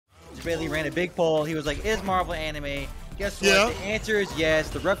Mr. Bailey ran a big poll. He was like, is Marvel anime? Guess what? Yeah. The answer is yes.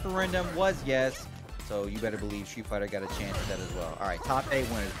 The referendum was yes. So you better believe Street Fighter got a chance at that as well. All right, top 8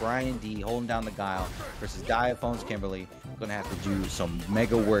 winners. Bryan-D holding down the Guile versus Diaphone's Kimberly. Going to have to do some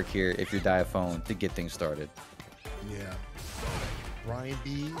mega work here if you're Diaphone to get things started. Yeah. Bryan-D,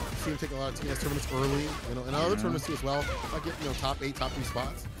 you see him take a lot of TNS tournaments early, and other tournaments too as well. I get, top 8, top 3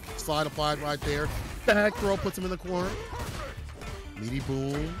 spots. Slide applied right there. Back throw puts him in the corner. Meaty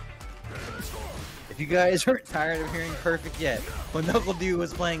boom. If you guys aren't tired of hearing perfect yet, when NuckleDu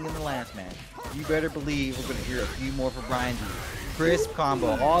was playing in the last match, you better believe we're going to hear a few more for Bryan-D. Crisp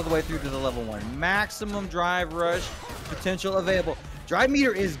combo all the way through to the level 1. Maximum drive rush potential available. Drive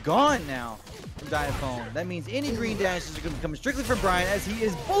meter is gone now from Diaphone. That means any green dashes are going to be coming strictly from Bryan as he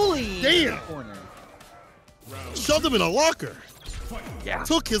is bullied in the corner. Shoved him in a locker. Yeah.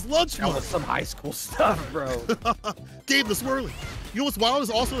 Took his lunch money. That was some high school stuff, bro. Gave the swirly. You know what's wild is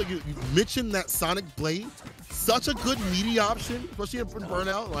also that you mentioned that Sonic Blade. Such a good meaty option, especially in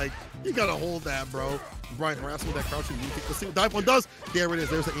Burnout. Like, you gotta hold that, bro. Bryan harassing with that crouching medium kick. Let's see what Diaphone does. There it is.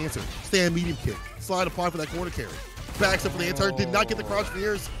 There's the answer. Stand medium kick. Slide apply for that corner carry. Backs up for the answer. Did not get the crouch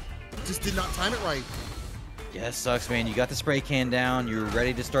ears. Just did not time it right. Yeah, it sucks, man. You got the spray can down. You're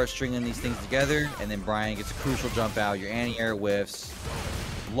ready to start stringing these things together. And then Bryan gets a crucial jump out. Your anti-air whiffs.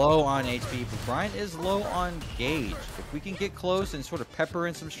 Low on HP, but Bryan is low on gauge. If we can get close and sort of pepper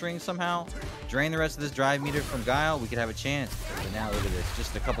in some strings somehow, drain the rest of this drive meter from Guile, we could have a chance. But now look at this,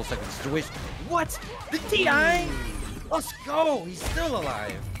 just a couple seconds situation. What? The TI? Let's go. He's still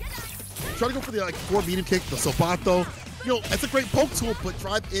alive. Try to go for the core medium kick, the Sobato. That's a great poke tool, but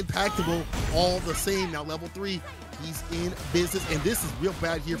drive impactable all the same. Now level 3. He's in business, and this is real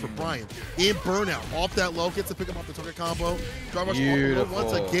bad here for Bryan. In Burnout, off that low, gets to pick him off the target combo. Drive rush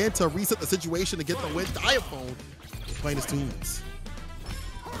once again to reset the situation to get the win. Diaphone playing his tunes.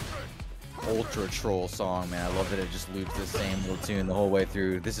 Ultra troll song, man. I love that it just loops the same little tune the whole way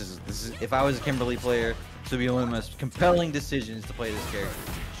through. This is if I was a Kimberly player, this would be one of the most compelling decisions to play this character.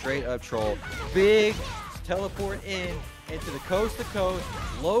 Straight up troll. Big teleport in. Into the coast to coast,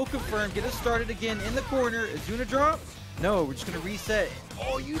 low confirmed, get us started again in the corner. Is Zuna drop? No, we're just gonna reset.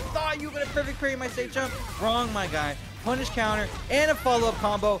 Oh, you thought you were gonna perfect parry my safe jump? Wrong, my guy. Punish counter and a follow-up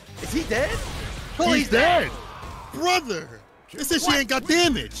combo. Is he dead? Oh, he's dead. Brother, this says she ain't got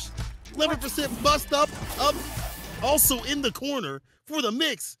damage. 11% bust up, also in the corner for the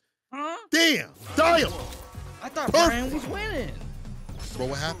mix. Huh? Damn, Dial. I thought Bryan was winning. Bro,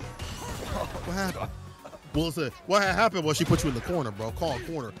 what happened? What happened? Well, what happened was she put you in the corner, bro. Call a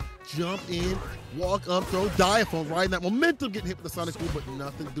corner. Jump in, walk up, throw Diaphone, riding that momentum, getting hit with the Sonic Boom, but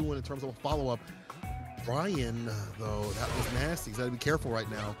nothing doing in terms of a follow-up. Bryan, though, that was nasty. He's got to be careful right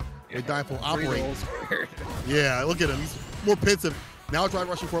now. Yeah, Diaphone operates. Yeah, look at him. He's more pensive. Now drive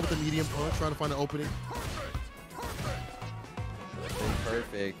rushing forward with the medium punch, trying to find an opening.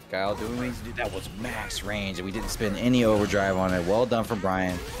 Perfect. Guile doing what he needs to do. That was max range, and we didn't spend any overdrive on it. Well done from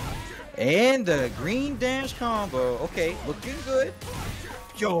Bryan. And the green dash combo. Okay, looking good.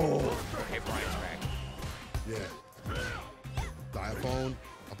 Yo. Okay, Bryan's back. Yeah. Diaphone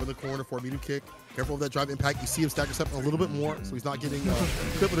up in the corner for a medium kick. Careful of that drive impact. You see him stack himself a little bit more, so he's not getting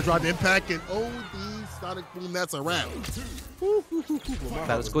hit with the drive impact. And OD Sonic Boom, that's a wrap.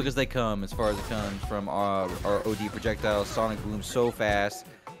 About as quick as they come, as far as it comes from our OD projectiles. Sonic Boom so fast,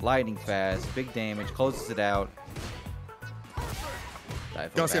 lightning fast, big damage, closes it out.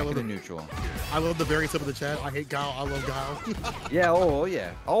 Gotta say, I love the neutral. I love the variance up in the chat. I hate Guile. I love Guile. Yeah, oh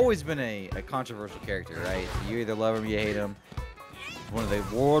yeah. Always been a controversial character, right? You either love him, you hate him. One of the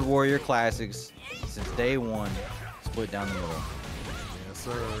World Warrior classics since day one. Split down the middle. Yes,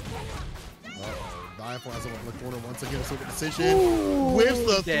 sir. Uh-oh. Diaphone has him in the corner once again. So the decision. Whiffs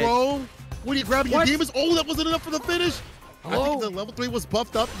the throw. What are you grabbing your demons? Oh, that wasn't enough for the finish. I think the level 3 was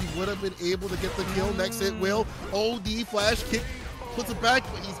buffed up. He would have been able to get the kill. Next hit will. OD flash kick. Puts it back,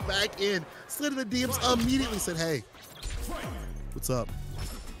 but he's back in. Slid in the DMs immediately, said, hey, what's up?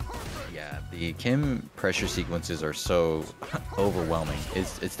 Yeah, the Kim pressure sequences are so overwhelming.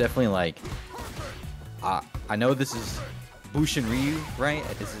 It's definitely like, I know this is Bushin Ryu, right?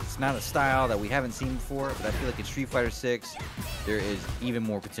 It's not a style that we haven't seen before, but I feel like in Street Fighter 6, there is even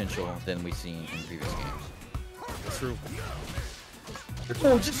more potential than we've seen in previous games. That's true.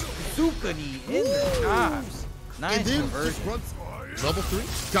 Oh, just Sukani in the chops. Nice and then conversion. Runs level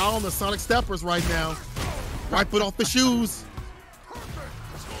 3. Guile on the Sonic Steppers right now. Right foot off the shoes.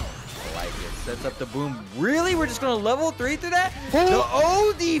 I like it. Sets up the boom. Really? We're just going to level 3 through that? The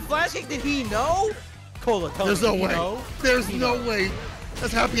OD flash kick. Did he know? Cola, tell There's me, no way. Know? There's no way.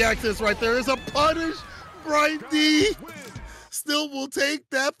 That's happy access right there. It's a punish. Bryan-D. still will take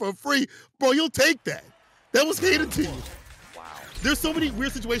that for free. Bro, you'll take that. That was handed to you. Wow. There's so many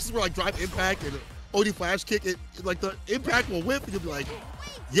weird situations where like drive impact and OD flash kick, like the impact will whip and you'll be like,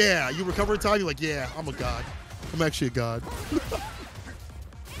 yeah, you recover in time, you're like, yeah, I'm a god. I'm actually a god.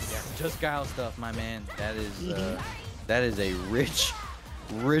 Yeah, just Guile stuff, my man. That is a rich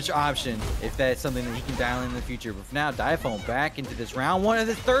option if that's something that he can dial in the future. But for now, Diaphone back into this round one of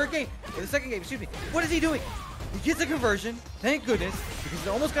this third game, or the second game, excuse me. What is he doing? He gets a conversion, thank goodness, because it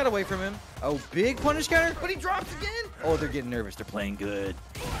almost got away from him. Oh, big punish counter, but he drops again. Oh, they're getting nervous. They're playing good.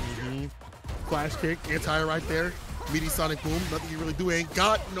 Flash kick, anti right there. Meaty Sonic Boom, nothing you really do. Ain't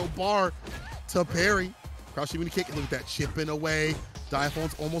got no bar to parry. Crouching mini kick, and look at that, chipping away.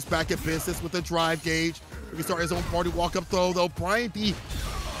 Diaphone's almost back at business with the drive gauge. He can start his own party walk-up throw, though. Bryan-D,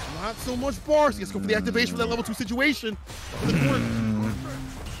 not so much bars. He has to go for the activation for that level 2 situation. In the corner.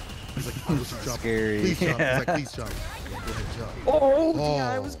 He's like, I wish you jump. Scary. Please jump. He's like, please jump. Go ahead, jump. Oh, the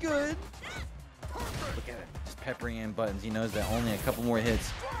guy was good. Look at it, just peppering in buttons. He knows that only a couple more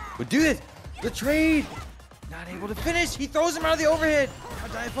hits would do this. The trade, not able to finish. He throws him out of the overhead. Now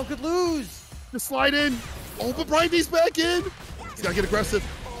Diaphone could lose. Just slide in. Oh, but Bryan-D's back in. He's got to get aggressive.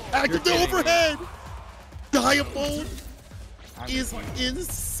 Active the overhead. Diaphone is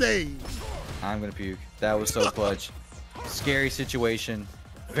insane. I'm going to puke. That was so clutch. Scary situation.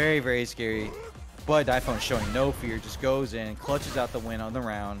 Very, very scary. But Diaphone's showing no fear. Just goes in, clutches out the win on the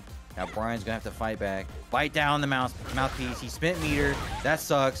round. Now Brian's going to have to fight back. Bite down the mouthpiece. He spent meter. That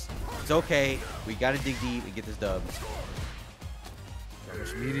sucks. It's okay. We got to dig deep and get this dub.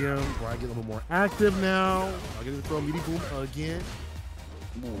 Medium. Brian get a little more active now. I'll get him to throw a meaty boom again.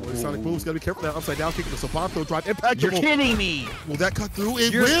 Sonic Boom's got to be careful. That upside down kick with the Sabato drive impact. You're kidding me. Will that cut through?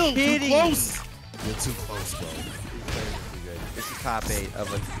 It You're will. kidding. Too close. You're too close, bro. This is top 8 of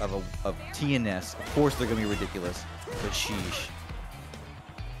TNS. Of course they're gonna be ridiculous, but sheesh.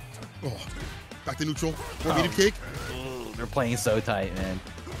 Oh, back to neutral. More medium kick. They're playing so tight, man.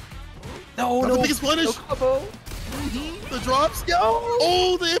 No, the biggest punish. No combo. The drops. Yo.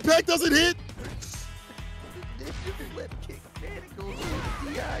 Oh, the impact doesn't hit.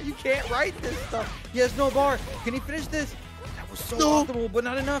 Yeah, you can't write this stuff. He has no bar. Can he finish this? That was so optimal, but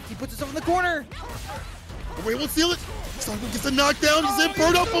not enough. He puts himself in the corner. Ray will seal it. Sonic gets a knockdown. He's in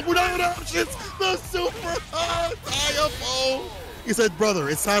burn up, but we're not out of options. The super Diaphone. He said, brother,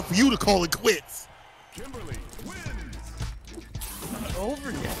 it's time for you to call it quits. Kimberly wins. Not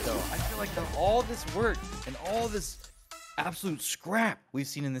over yet, though. I feel like all this work and all this absolute scrap we've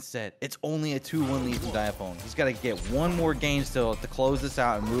seen in this set, it's only a 2-1 lead from Diaphone. He's got to get one more game still to close this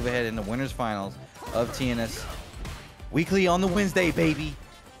out and move ahead in the winners finals of TNS weekly on the Wednesday, baby.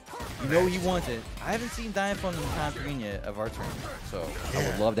 You know he wants it. I haven't seen Diaphone in the top 3 yet of our tournament, so I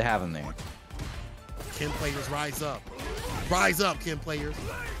would love to have him there. Kim players, rise up. Rise up, Kim players.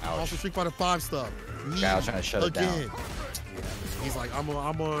 Ouch. Also Street Fighter 5 stuff. Guile trying to shut it down. Yeah, he's like, I'm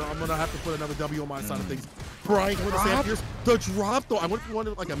gonna have to put another W on my side of things. Brian with the Sam Pierce. The drop though. I wonder if you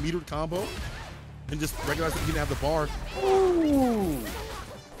wanted like a metered combo and just recognize that you didn't have the bar. Ooh.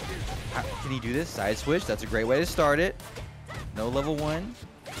 Can he do this? Side switch. That's a great way to start it. No level 1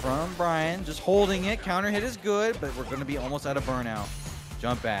 from Brian. Just holding it. Counter hit is good, but we're going to be almost out of burnout.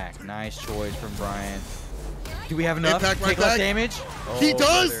 Jump back. Nice choice from Brian. Do we have enough to take less damage? He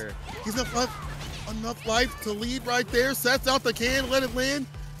does. Brother. He's enough life to lead right there. Sets out the can. Let it land.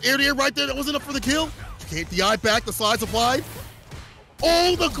 Air to air right there. That wasn't enough for the kill. Can't DI back. The slide's applied.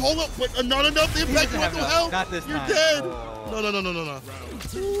 Oh, the call up, but not enough impact. What the hell? Not this You're time. dead. Oh.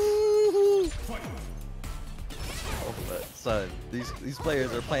 No. Son, these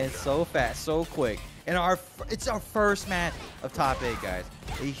players are playing so fast, so quick. And it's our first match of top 8, guys.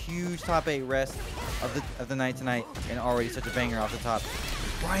 A huge top 8 rest of the night tonight, and already such a banger off the top.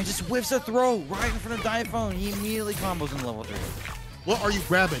 Brian just whiffs a throw right in front of Diaphone. He immediately combos in level 3. What are you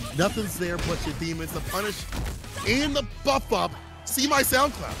grabbing? Nothing's there but your demons, the punish, and the buff up. See my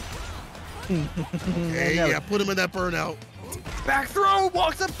SoundCloud. Okay, yeah, put him in that burnout. Back throw,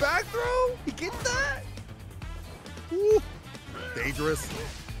 walks up back throw. He gets that. Ooh, dangerous.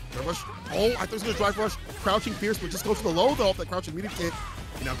 Rush. Oh, I thought he was gonna drive rush, crouching fierce, but just goes to the low though off that crouching media kick.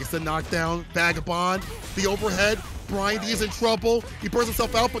 You know, gets the knockdown, vagabond, the overhead. Bryan-D is in trouble. He burns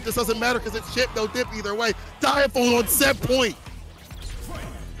himself out, but this doesn't matter because it's chip, no dip either way. Diaphone on set point.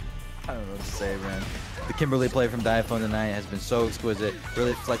 I don't know what to say, man. The Kimberly play from Diaphone tonight has been so exquisite,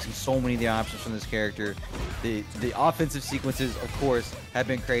 really flexing so many of the options from this character. The offensive sequences, of course, have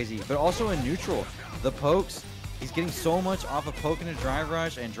been crazy, but also in neutral. The pokes, he's getting so much off of poking a drive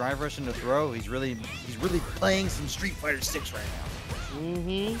rush and drive rush into throw. He's really playing some Street Fighter 6 right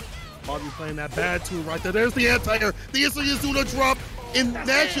now. Bobby playing that bad tune right there. There's the anti-air. The instant is doing a drop. And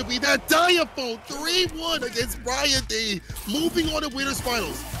that should be that Diaphone 3-1 against Bryan-D. Moving on to winners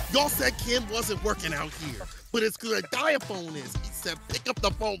finals. Y'all said Kim wasn't working out here, but it's good. Diaphone is. He said, pick up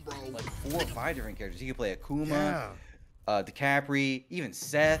the phone, bro. Like 4 or 5 different characters. He could play Akuma, DiCapri, even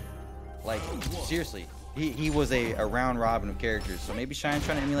Seth. Like, seriously, he was a round robin of characters. So maybe Shine's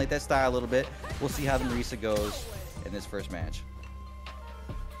trying to emulate that style a little bit. We'll see how the Marisa goes in this first match.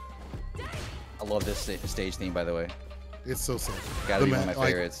 I love this stage theme, by the way. It's so sick. Gotta be one of my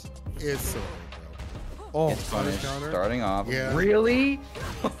favorites. It's so sick, bro. Oh, it's punished, starting off. Yeah. Really?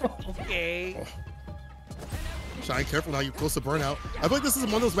 Okay. Oh. Shine, careful now. You're close to burnout. I feel like this is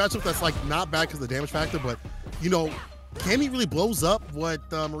one of those matchups that's like not bad because of the damage factor, but you know, Cammy really blows up what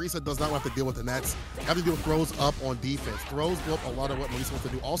Marisa does not have to deal with, and that's have to deal with throws up on defense. Throws blow up a lot of what Marisa wants to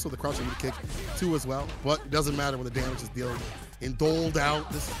do. Also, the crouching kick too as well, but it doesn't matter when the damage is dealt and doled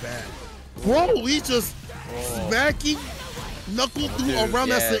out. This is bad. Bro, he's just smacking NuckleDu around.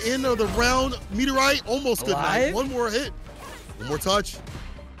 Yes. That's the end of the round. Meteorite, almost good night. One more hit. One more touch.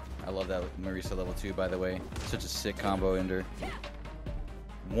 I love that Marisa level 2, by the way. Such a sick combo ender.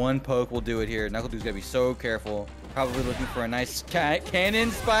 One poke will do it here. NuckleDu's got to be so careful. Probably looking for a nice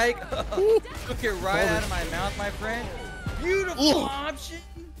cannon spike. Took it right out of my mouth, my friend. Beautiful option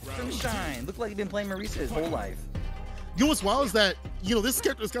from Shine. Looked like he'd been playing Marisa his whole life. You know what's wild is that, you know, this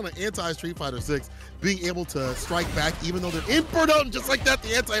character is kind of anti-Street Fighter 6, being able to strike back even though they're in burnout, and just like that,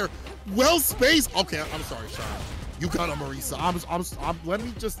 the anti-air, well-spaced. Okay, I'm sorry, Sean. You got a Marisa. Let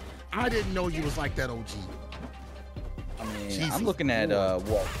me just, I didn't know you was like that, OG. I mean, Jesus, I'm looking at,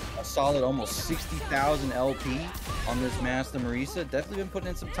 what, a solid almost 60,000 LP on this Master Marisa. Definitely been putting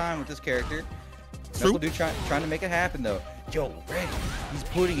in some time with this character. NuckleDu trying to make it happen, though. Yo, ready. He's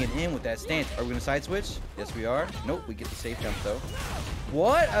putting it in with that stance. Are we going to side switch? Yes, we are. Nope, we get the safe jump, though.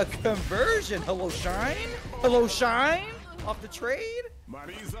 What a conversion. Hello, Shine. Hello, Shine. Off the trade.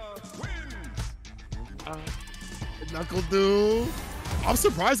 Marisa wins. NuckleDu. I'm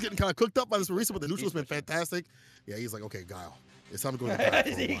surprised getting kind of cooked up by this Marisa, but the neutral's been fantastic. Yeah, he's like, okay, Guile. It's time to go to the Guile.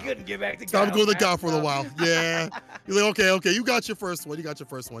 He couldn't get back to Guile. Time to go to the Guile for a while. Yeah. He's like, okay, you got your first one. You got your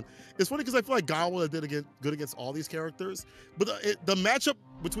first one. It's funny because I feel like Guile would have did good against all these characters, but the matchup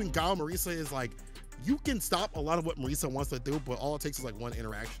between Guile and Marisa is like, you can stop a lot of what Marisa wants to do, but all it takes is like one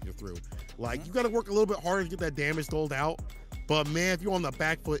interaction you're through. Like, you got to work a little bit harder to get that damage doled out. But man, if you're on the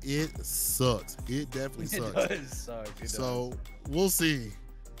back foot, it sucks. It definitely sucks. It does suck. So we'll see.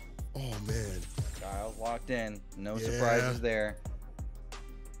 Oh man. Guile's locked in. No surprises there.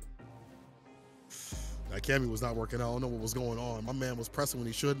 That Cammy was not working out. I don't know what was going on. My man was pressing when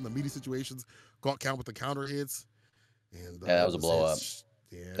he should in the meaty situations. Got count with the counter hits. And yeah, that was a blow up.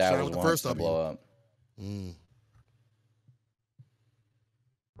 Yeah, that was the first blow up.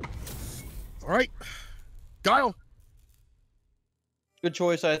 All right, Guile. Good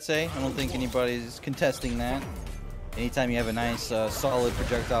choice, I'd say. I don't think anybody's contesting that. Anytime you have a nice, solid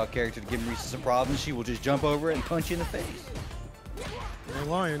projectile character to give Marisa some problems, she will just jump over it and punch you in the face. You're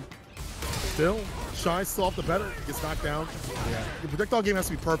lying. Still, Shine still off the better. Gets knocked down. Yeah, the projectile game has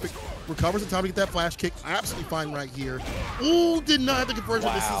to be perfect. Recovers in time to get that flash kick. Absolutely fine right here. Ooh, did not have the conversion.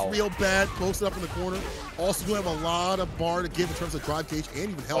 Wow. This is real bad. Posted up in the corner. Also, you have a lot of bar to give in terms of drive gauge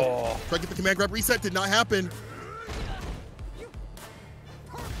and even health. Try to get the command grab reset. Did not happen.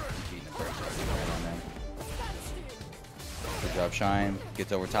 Good job, Shine.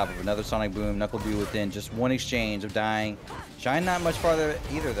 Gets over top of another Sonic Boom. NuckleDu within just one exchange of dying. Shine not much farther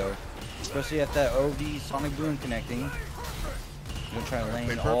either, though. Especially at that OD Sonic Boom connecting. He's going to try to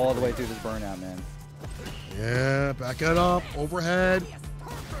lane all the way through this burnout, man. Yeah, back it up. Overhead.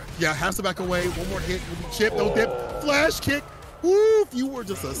 Yeah, has to back away. One more hit. Will be chip. No dip. Flash kick. Woo! If you were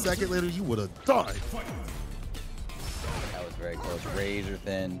just a second later, you would have died. That was very close. Razor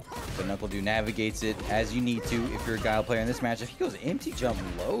thin. But NuckleDu navigates it as you need to if you're a Guile player in this match. If he goes empty jump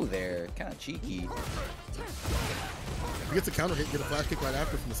low there, kind of cheeky. He gets a counter hit, get a flash kick right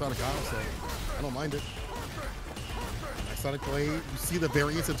after from the Sonic Guile, so I don't mind it. Nice Sonic Blade. You see the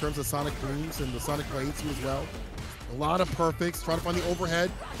variance in terms of Sonic Booms and the Sonic Blades as well. A lot of perfects. Trying to find the overhead.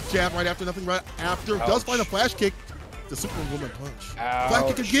 Jab right after, nothing right after. Ouch. Does find a flash kick. The Superwoman punch. Ouch.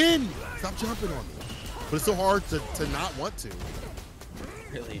 Flash kick again. Stop jumping on me. But it's so hard to not want to.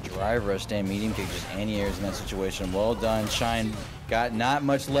 Really drive rush, stand medium kick, just anti-airs in that situation. Well done. Shine got not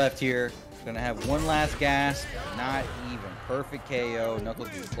much left here. Gonna have one last gasp. Not even. Perfect KO.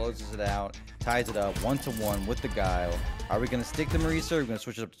 NuckleDu closes it out. Ties it up 1-1 with the Guile. Are we gonna stick to Marisa or are we gonna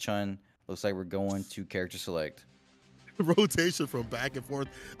switch it up to Chun? Looks like we're going to character select. rotation from back and forth.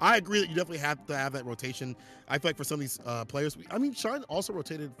 I agree that you definitely have to have that rotation. I feel like for some of these players, I mean, Shine also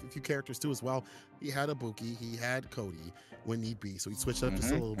rotated a few characters too as well. He had Ibuki, he had Cody when need be, so he switched up just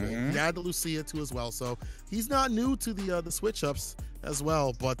a little bit. He had the Lucia too as well, so he's not new to the switch ups as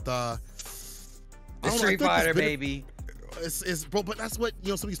well. But the Street Fighter, baby. But that's what, you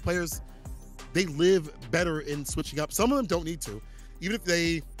know, some of these players, they live better in switching up. Some of them don't need to, even if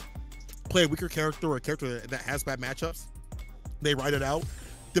they play a weaker character or a character that has bad matchups, they ride it out.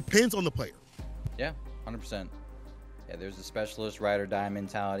 Depends on the player. Yeah, 100%. Yeah, there's the specialist ride or die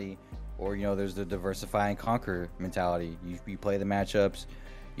mentality, or, you know, there's the diversify and conquer mentality. You play the matchups,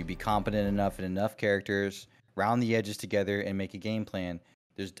 you be competent enough in enough characters, round the edges together, and make a game plan.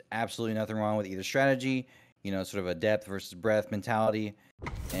 There's absolutely nothing wrong with either strategy, you know, sort of a depth versus breadth mentality,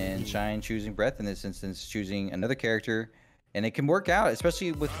 and Shine choosing breadth in this instance, choosing another character. And it can work out,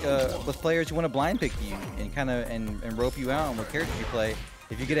 especially with players who want to blind pick you and kind of and rope you out on what characters you play.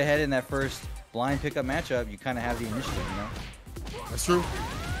 If you get ahead in that first blind pickup matchup, you kind of have the initiative, you know? That's true.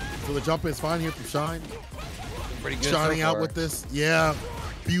 So the jump is fine here from Shine. Pretty good. Shining so out far. with this. Yeah,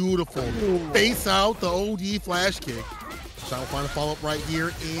 beautiful. Face out the OD flash kick. Shine will find a follow-up right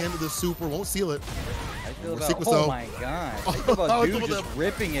here, and the super won't seal it. I feel about, oh my god. I feel about dude just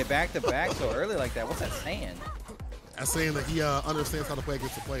ripping it back to back so early like that. What's that saying? That's saying that he understands how to play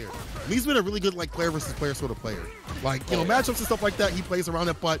against the player. And he's been a really good like player versus player sort of player. Like, you know, matchups and stuff like that, he plays around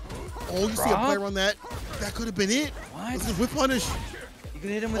it, but you see a player on that could have been it. What? This is whip punish. You can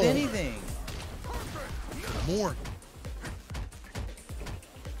hit him with anything. More.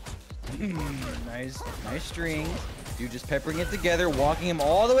 Nice string. Dude just peppering it together, walking him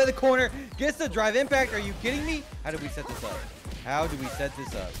all the way to the corner. Gets the drive impact. Are you kidding me? How did we set this up? How do we set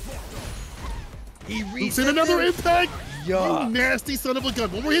this up? He resets another impact. Yeah. You nasty son of a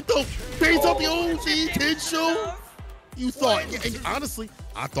gun. One more hit though. Fades up the OG Tensho. You thought, yeah, and honestly,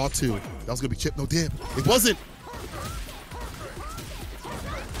 I thought too. That was gonna be chip no dip. It wasn't.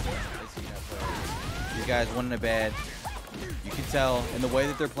 These guys wanting it bad. You can tell in the way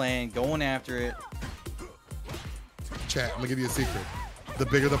that they're playing, going after it. Chat, I'm gonna give you a secret. The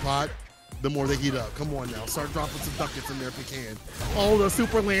bigger the pot, the more they heat up. Come on now, start dropping some ducats in there if you can. Oh, the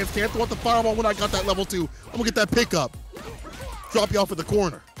super lands. Can't throw out the fireball when I got that level 2. I'm gonna get that pickup. Drop you off at the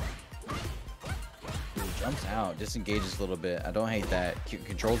corner. Dude, jumps out, disengages a little bit. I don't hate that.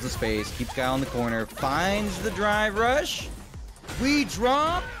 Controls the space, keeps Guile in the corner, finds the drive rush. We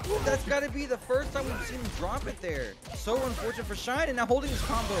drop. That's got to be the first time we've seen him drop it there. So unfortunate for Shine, and now holding his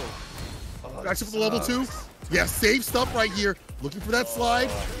combo. Oh, actually for the level 2. Yeah, safe stuff right here. Looking for that slide,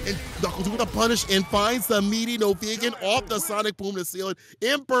 and NuckleDu with a punish, and finds the meaty no vegan off the Sonic Boom to seal it.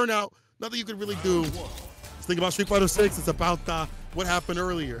 In burnout, nothing you can really do. Just think about Street Fighter 6. It's about what happened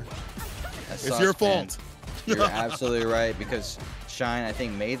earlier. It's your fault. You're absolutely right, because Shine, I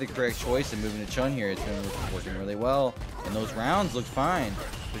think, made the correct choice in moving to Chun here. It's been working really well, and those rounds looked fine.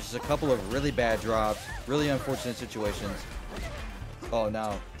 There's just a couple of really bad drops, really unfortunate situations. Oh,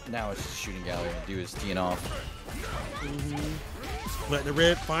 now it's just shooting gallery. Dude is teeing off. Letting the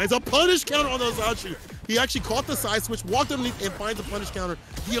red finds a punish counter on those Zachu. He actually caught the side switch, walked underneath, and finds a punish counter.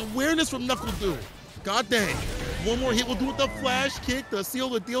 The awareness from NuckleDu. God dang. One more hit will do with the flash kick to seal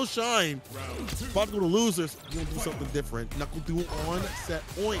the deal. Shine. About to go to losers. You're gonna do something different. NuckleDu on set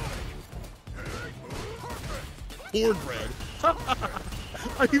point. Cornbread.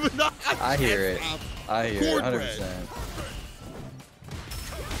 I hear it. I hear it. 100%.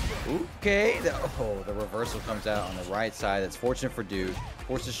 Okay, the reversal comes out on the right side. That's fortunate for Dude.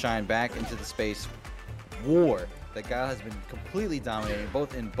 Forces Shine back into the space war that Guile has been completely dominating,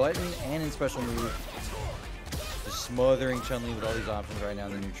 both in button and in special move. Just smothering Chun-Li with all these options right now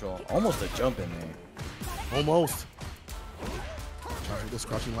in the neutral. Almost a jump in there. Almost. Trying to those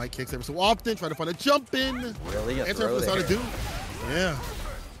crushing light kicks every so often. Trying to find a jump in. Really? A throw there. How to do. Yeah.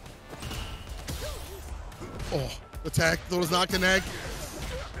 Oh, attack. Throw does not connect.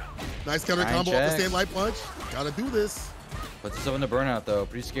 Nice counter combo off the stand light punch. Gotta do this. Puts himself in the burnout though.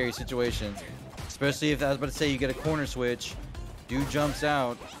 Pretty scary situation. Especially if I was about to say you get a corner switch. Dude jumps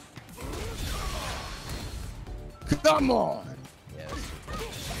out. Come on. Yes.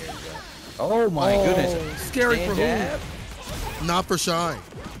 Oh my goodness. Scary for who? Not for Shine.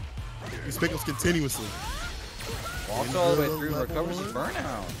 He spickles continuously. Walks all the way through, recovers his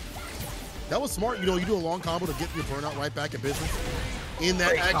burnout. That was smart. You know, you do a long combo to get your burnout right back in business. In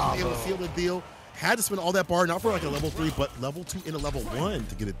that action, able to seal the deal. Had to spend all that bar, not for like a level 3, but level 2 and a level 1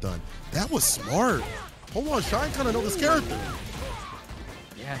 to get it done. That was smart. Hold on, Shine kind of know this character.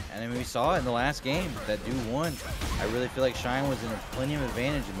 Yeah, and I mean, we saw it in the last game that Dude won. I really feel like Shine was in plenty of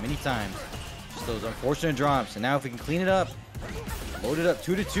advantage many times. Just those unfortunate drops. And now if we can clean it up, load it up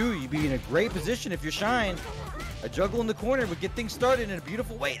 2-2, you'd be in a great position if you're Shine. A juggle in the corner would get things started in a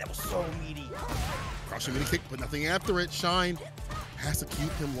beautiful way. That was so meaty. Crushing mini kick, but nothing after it. Shine has to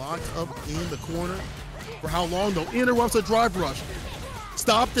keep him locked up in the corner. For how long though? Interrupts a drive rush.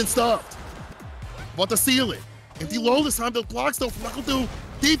 Stopped and stuffed. About to seal it. Empty low this time. The blocks though from NuckleDu.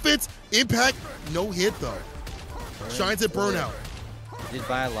 Defense, impact, no hit though. Shine's at burnout. Did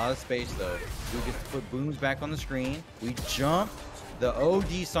buy a lot of space though. We get to put booms back on the screen. We jump the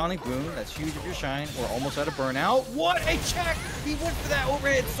OD Sonic Boom. That's huge if you're Shine. We're almost out of burnout. What a check! He went for that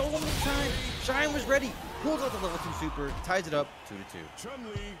overhead so many times. Shine was ready. Pulls out the level 2 super, ties it up 2-2.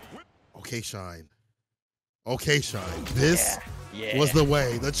 Okay, Shine. Okay, Shine. This Yeah. was the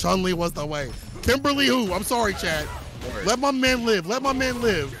way. The Chun-Li was the way. Kimberly who? I'm sorry, chat. Let my man live. Let my man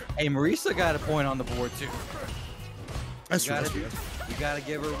live. Hey, Marisa got a point on the board too. That's true. You gotta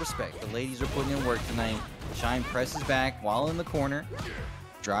give her respect. The ladies are putting in work tonight. Shine presses back while in the corner.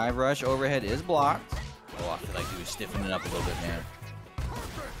 Drive rush overhead is blocked. Oh, I feel like he was stiffening it up a little bit, man.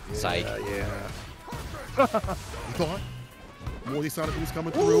 Psych. You thought? More of these Sonic Booms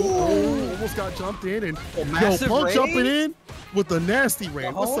coming through. Oh, almost got jumped in. And massive Punk raid? jumping in with the nasty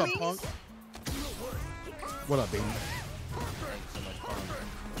raid. What's up, homies? Punk? What up, baby? Thank you so much, Punk.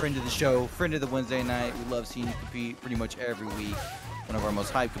 Friend of the show, friend of the Wednesday night. We love seeing you compete pretty much every week. One of our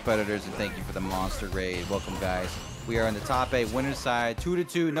most hyped competitors, and thank you for the monster raid. Welcome, guys. We are on the top 8 winner's side,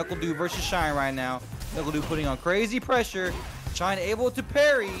 2-2. NuckleDu versus Shine right now. NuckleDu putting on crazy pressure. Shine able to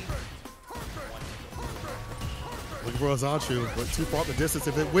parry. Looking for Azanchu, but too far up the distance.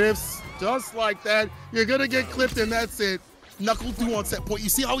 If it whiffs, just like that, you're gonna get clipped, and that's it. NuckleDu on set point. You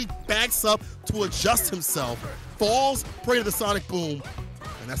see how he backs up to adjust himself, falls prey to the Sonic Boom,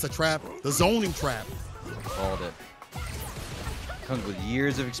 and that's a trap, the zoning trap. Called it. Comes with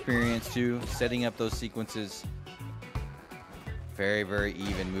years of experience too, setting up those sequences. Very, very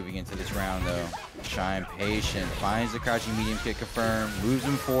even moving into this round though. Shine patient, finds the crouching medium kick confirmed, moves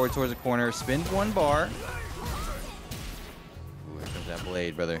him forward towards the corner, spins 1 bar. Ooh, here comes that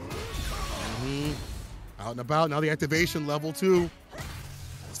blade, brother. Out and about, now the activation, level 2.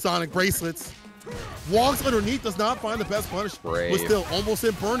 Sonic bracelets. Walks underneath, does not find the best punish, Brave. but still almost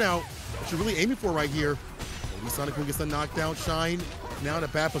in burnout. What you're really aiming for right here. Maybe Sonic Boom gets the knockdown. Shine now in a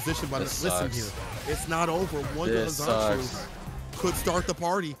bad position, but This listen sucks. here. It's not over. One This Zanchu sucks. could start the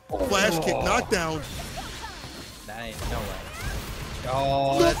party. Flash kick, knockdown. That ain't no way.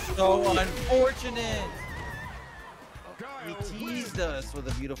 Oh, that's so unfortunate. He teased us with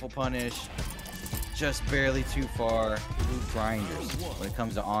a beautiful punish. Just barely too far. Blue grinders when it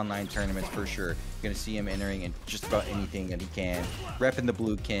comes to online tournaments for sure. You're gonna see him entering in just about anything that he can. Repping the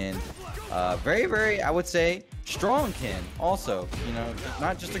blue kin. Very, very, I would say, strong kin. Also, you know,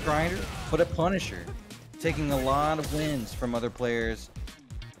 not just a grinder, but a punisher. Taking a lot of wins from other players.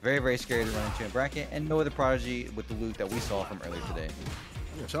 Very, very scary to run into in bracket. And NoahTheProdigy with the loot that we saw from earlier today.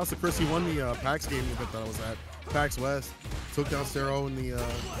 Yeah, shout out to Chris. He won the PAX game event that I was at. PAX West. Took down Stero in the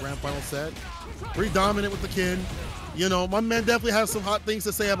grand final set. Pretty dominant with the kin. You know, my man definitely has some hot things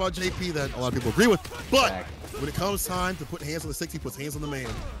to say about JP that a lot of people agree with. But when it comes time to put hands on the 6, he puts hands on the man.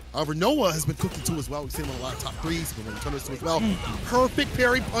 However, Noah has been cooking too as well. We've seen him on a lot of top 3s. He's been winning tournaments too as well. Perfect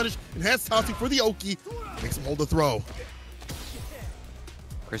parry punish and has Tatsu for the Oki. Makes him hold the throw.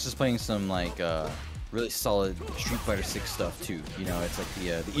 Chris is playing some like really solid Street Fighter 6 stuff too. You know, it's like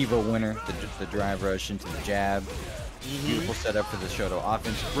the Evo winner, the drive rush into the jab. Beautiful setup for the Shoto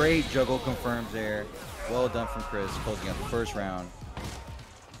offense. Great juggle confirms there. Well done from Chris, closing out the first round.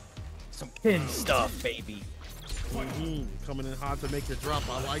 Some pin stuff, baby. Coming in hot to make your drop.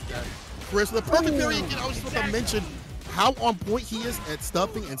 I like that. Chris, the perfect parry again. I was just about to mention how on point he is at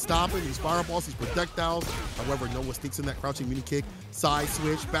stuffing and stopping these fireballs, these projectiles. However, Noah sneaks in that crouching mini kick, side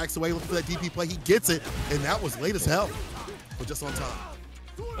switch, backs away, looking for that DP play. He gets it, and that was late as hell, but just on time.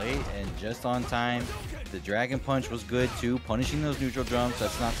 Late and just on time. The Dragon Punch was good too, punishing those neutral jumps.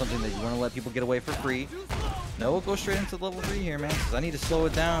 That's not something that you want to let people get away for free. Noah, go straight into level 3 here, man, because I need to slow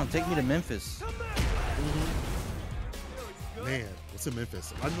it down. Take me to Memphis. Man, what's in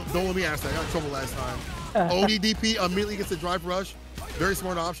Memphis? Don't let me ask that. I got in trouble last time. ODDP immediately gets the drive rush. Very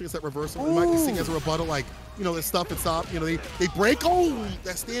smart option. It's that reversal. We might be seeing as a rebuttal, like, you know, this stuff and stop. You know, they break. Oh,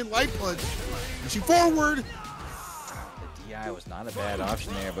 that stand light punch. Pushing forward. The DI was not a bad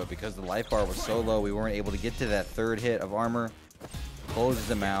option there, but because the life bar was so low, we weren't able to get to that 3rd hit of armor. Closes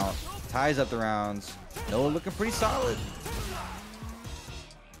them out. Ties up the rounds. Noah looking pretty solid.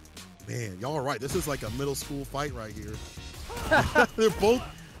 Man, y'all are right. This is like a middle school fight right here. They're both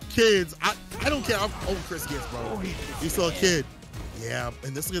kids. I don't care how old Chris gets, bro. He's still a kid. Yeah,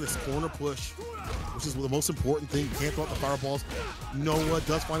 and this look at this corner push, which is the most important thing. You can't throw out the fireballs. Noah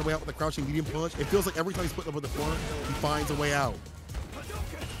does find a way out with the crouching medium punch. It feels like every time he's putting up with the corner, he finds a way out.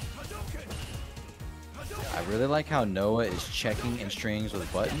 I really like how Noah is checking in strings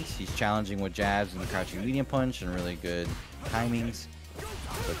with buttons. He's challenging with jabs and the crouching medium punch and really good timings.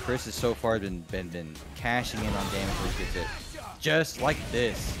 But Chris has so far been cashing in on damage when he gets it. Just like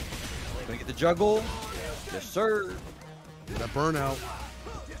this. Gonna get the juggle. Yes, sir. That burnout.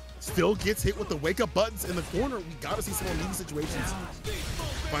 Still gets hit with the wake-up buttons in the corner. We gotta see some more meaty situations.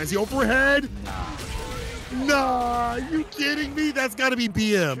 Finds the overhead. Nah, you kidding me? That's gotta be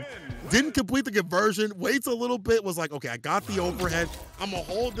BM. Didn't complete the conversion, waits a little bit, was like, okay, I got the overhead. I'm gonna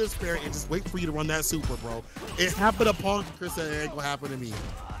hold this fair and just wait for you to run that super, bro. It happened to Punk. Chris said it ain't gonna happen to me.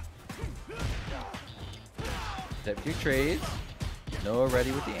 Step two trades. Noah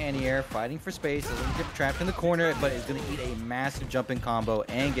ready with the anti-air, fighting for space. Doesn't get trapped in the corner, but is gonna eat a massive jumping combo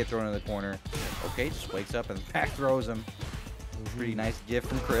and get thrown in the corner. Okay, just wakes up and back throws him. Pretty nice gift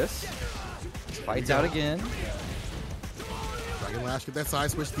from Chris. Fights out again. Dragon Lash, get that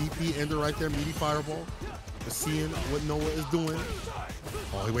side switch DP, ender right there, meaty fireball. Just seeing what Noah is doing.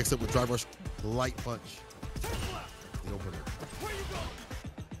 Oh, he wakes up with drive rush, light punch. The opener.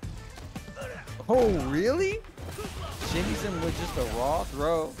 Oh, really? Shimmies him with just a raw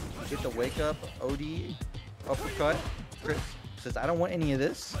throw. Get the wake up, OD, uppercut. Chris says, I don't want any of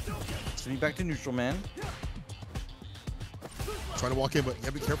this. Send me back to neutral, man. Trying to walk in, but you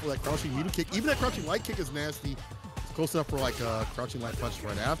gotta be careful of that crouching medium kick. Even that crouching light kick is nasty. It's close enough for like a crouching light punch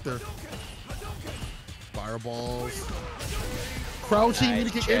right after. Fireballs. Crouching medium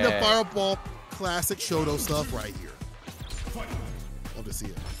kick into fireball. Classic Shoto stuff right here. Love to see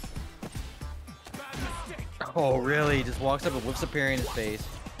it. Oh, really? Just walks up and whips a parry in his face.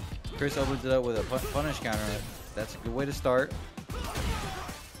 Chris opens it up with a punish counter. That's a good way to start.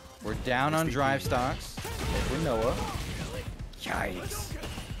 We're down on drive stocks. For Noah. Yikes.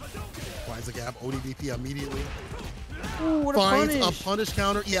 Finds a gap. ODDP immediately. Ooh, what Finds a a punish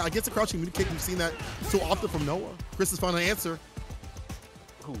counter. Yeah, against a crouching medium kick. We've seen that so often from Noah. Chris has found an answer.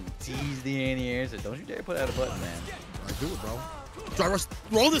 Ooh, tease the anti-air. So don't you dare put out a button, man. I do it, bro. Drive rush.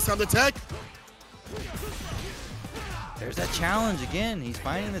 Roll this time to tech. There's that challenge again. He's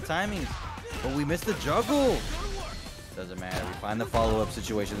finding the timings, but we missed the juggle. Doesn't matter. We find the follow-up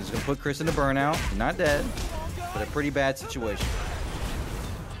situation. This is going to put Chris into burnout. Not dead, but a pretty bad situation.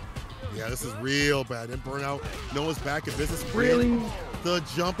 Yeah, this is real bad. And burnout. Noah's back in business. Really? The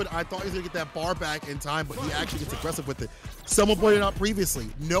jumping. I thought he was going to get that bar back in time, but he actually gets aggressive with it. Someone pointed out previously,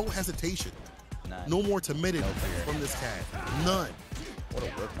 no hesitation. None. No more timidity from this cat. None. What a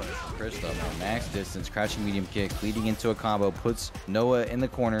whip punch from Chris, though, man. Max distance, crouching medium kick, leading into a combo, puts Noah in the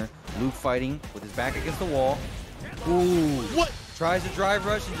corner. Luke fighting with his back against the wall. Ooh. What? Tries to drive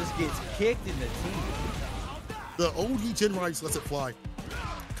rush and just gets kicked in the teeth. The OD Jin Ride just lets it fly.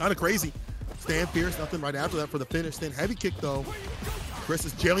 Kind of crazy. Stand fierce, nothing right after that for the finish. Stand heavy kick, though. Chris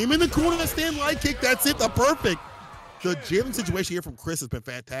is jailing him in the corner. That stand light kick, that's it, the perfect. The jailing situation here from Chris has been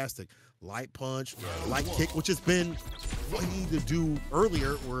fantastic. Light punch, light kick, which has been what he needed to do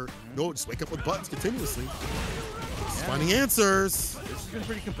earlier, where Noah just wake up with buttons continuously. Finding answers. This has been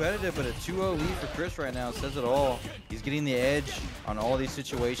pretty competitive, but a 2-0 lead for Chris right now says it all. He's getting the edge on all these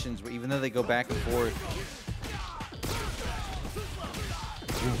situations, even though they go back and forth.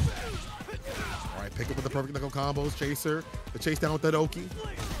 All right, pick up with the perfect knuckle combos. Chaser, the chase down with that Oki.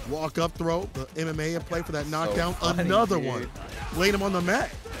 Walk up throw, the MMA in play for that knockdown. So funny, another dude. one. Laid him on the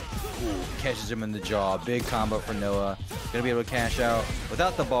mat. Ooh, catches him in the jaw. Big combo for Noah. Gonna be able to cash out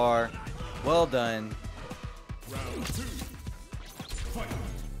without the bar. Well done. 2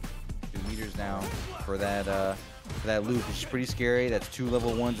 meters now for that loop, which is pretty scary. That's 2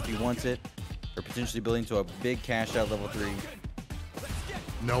 level 1s if he wants it. Or potentially building to a big cash out level 3.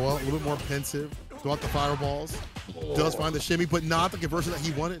 Noah, a little bit more pensive. Throw out the fireballs. Does find the shimmy, but not the conversion that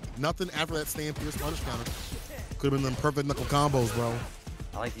he wanted. Nothing after that stand fierce punish counter. Could have been them perfect knuckle combos, bro.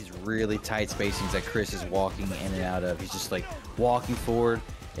 I like these really tight spacings that Chris is walking in and out of. He's just like walking forward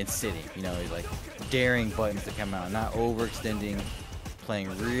and sitting. You know, he's like daring buttons to come out, not overextending, playing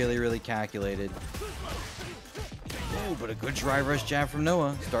really, really calculated. Oh, but a good drive rush jab from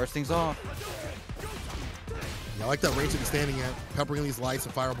Noah starts things off. Yeah, I like that range that he's standing at, peppering these lights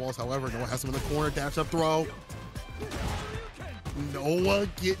and fireballs. However, Noah has him in the corner, dash up throw. Noah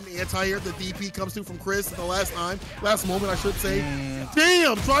getting anti-air. The DP comes through from Chris the last moment, I should say.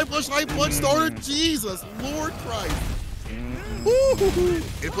 Damn, drive push, light punch starter. Jesus, Lord Christ.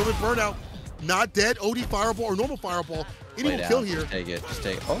 Implement burnout. Not dead. OD fireball or normal fireball. Any will kill here. Just take it. Just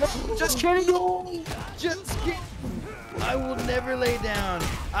take it. Oh, just kidding. No. Just kidding. I will never lay down.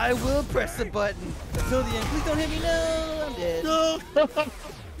 I will press the button until the end. Please don't hit me. No, I'm dead. No.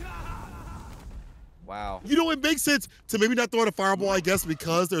 Wow. You know, it makes sense to maybe not throw out a fireball, I guess,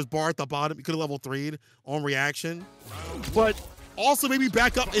 because there's bar at the bottom. You could have level 3'd on reaction. But also maybe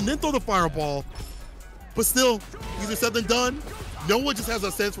back up and then throw the fireball. But still, easier said than done. No one just has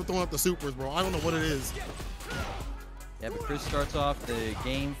a sense for throwing out the supers, bro. I don't know what it is. Yeah, but Chris starts off the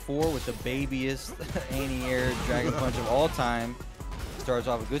game 4 with the babiest anti-air Dragon Punch of all time. Starts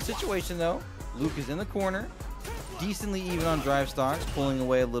off a good situation, though. Luke is in the corner. Decently even on drive stocks, pulling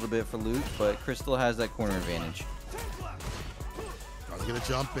away a little bit for Luke, but Chris still has that corner advantage. Trying to get a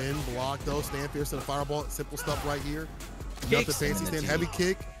jump in, block though, stand fierce to the fireball. Simple stuff right here. Got the fancy stand heavy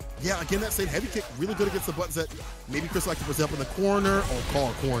kick. Yeah, again, that same heavy kick, really good against the buttons that maybe Chris likes to present up in the corner. Oh, call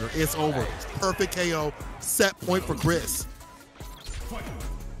a corner. It's over. Perfect KO. Set point for Chris.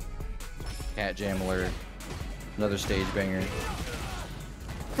 Cat Jam alert. Another stage banger.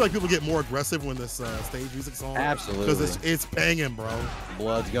 I feel like people get more aggressive when this stage music's on. Absolutely. Because it's banging, bro.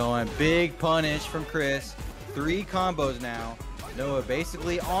 Blood's going. Big punish from Chris. 3 combos now. Noah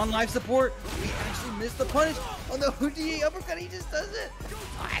basically on life support. He actually missed the punish on the Houdini uppercut. He just does it.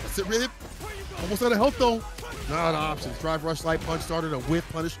 That's it, really. Almost out of health, though. Not options. Drive rush, light punch, started a whiff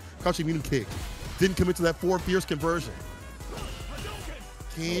punish. Crouching medium kick. Didn't commit to that 4 fierce conversion.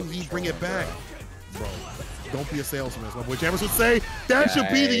 Can he bring it back? Bro, don't be a salesman, as my boy Jammers would say. That should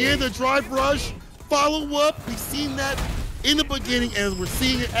be the end of drive rush. Follow up. We've seen that in the beginning, and we're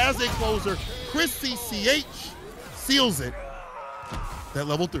seeing it as a closer. ChrisCCH seals it. That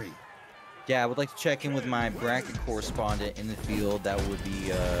level 3. Yeah, I would like to check in with my bracket correspondent in the field. That would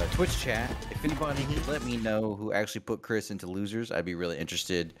be Twitch chat. If anybody could let me know who actually put Chris into losers, I'd be really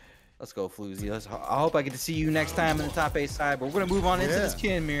interested. Let's go, Floozy. I hope I get to see you next time in the top 8 side, but we're going to move on into this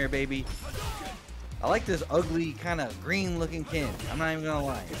Kin mirror, baby. I like this ugly, kind of green-looking Kin. I'm not even going to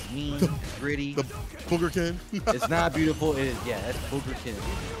lie. It's mean, it's gritty. The Booger Kin. It's not beautiful. It is, yeah, that's Booger Kin.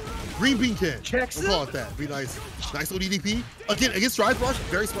 Green Bean Kin. Checks We'll call it that. Be nice. Nice little DDP. Again, against drive rush,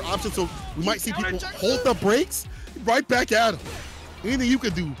 very smart option. So we might see people hold the brakes right back at him. Anything you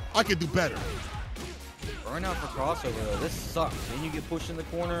can do, I can do better. Burnout for crossover, though. This sucks. Then you get pushed in the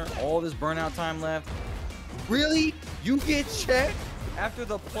corner. All this burnout time left. Really? You get checked after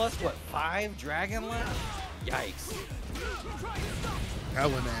the plus, what, 5 Dragon Lash? Yikes.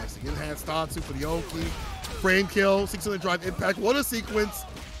 Hella nasty. Enhanced Statsu for the Oki. Frame kill. 600 drive impact. What a sequence.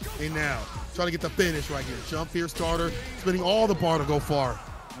 And now, trying to get the finish right here. Jump here, starter. Spinning all the bar to go far.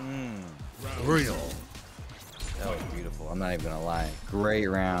 Uriel. That was beautiful. I'm not even going to lie. Great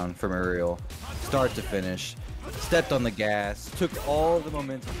round from Uriel. Start to finish. Stepped on the gas. Took all the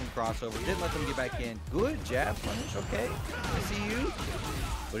momentum from crossover. Didn't let them get back in. Good jab punish. Okay. I see you.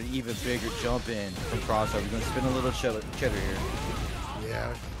 But an even bigger jump in from crossover. You're going to spin a little cheddar here.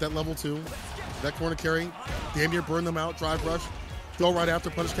 Yeah, that level 2. That corner carry. Damn near burned them out. Drive rush. Throw right after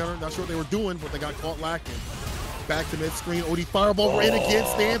punish counter. Not sure what they were doing, but they got caught lacking. Back to mid-screen. OD fireball ran again.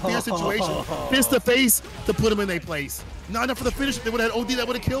 Stand fierce situation. Fist to face to put him in their place. Not enough for the finish. If they would have had OD, that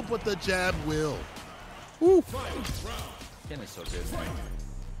would have killed, but the jab will. Woo. Ken is so good, man.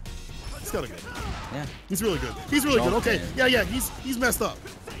 He's kind of good. Yeah. He's really good. He's really good. Okay. Yeah. He's messed up.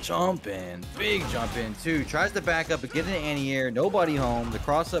 Jump in. Big jump in, too. Tries to back up and get an anti-air. Nobody home. The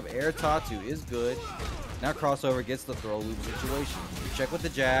cross-up air Tatsu is good. Now crossover gets the throw loop situation. We check with the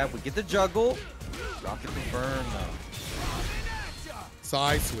jab. We get the juggle. Drop the confirm.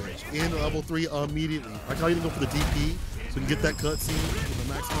 Side switch. In level 3 immediately. I can even go for the DP so we can get that cutscene with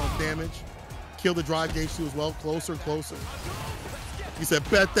the maximum damage. Kill the drive gauge too as well. Closer and closer. He said,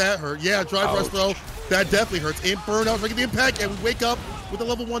 bet that hurt. Yeah, drive rush throw. That definitely hurts. In burnout, trying to get the impact, and we wake up with the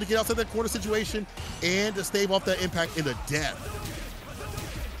level 1 to get outside that corner situation and to stave off that impact in the death.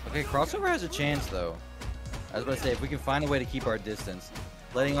 Okay, crossover has a chance though. I was about to say, if we can find a way to keep our distance,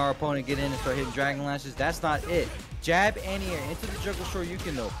 letting our opponent get in and start hitting Dragon Lashes, that's not it. Jab anti-air into the juggle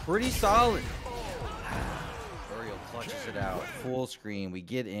shoryuken though. Pretty solid. Uriel clutches it out. Full screen. We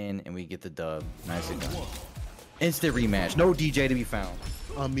get in and we get the dub. Nicely done. Instant rematch. No DJ to be found.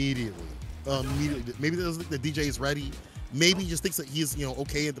 Immediately. Maybe the DJ is ready. Maybe he just thinks that he's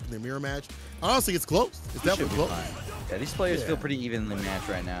okay in the mirror match. Honestly, it's close. It's definitely close. Yeah, these players feel pretty evenly matched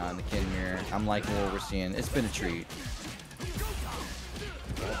right now in the Kin mirror. I'm liking what we're seeing. It's been a treat.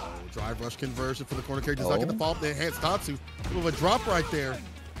 Drive rush conversion for the corner carry. Does not get the follow-up. The enhanced Tatsu. A little of a drop right there.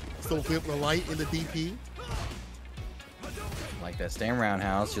 Still flip the light in the DP. Like that stand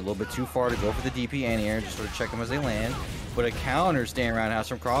roundhouse. You're a little bit too far to go for the DP anti-air. Just sort of check them as they land. But a counter stand roundhouse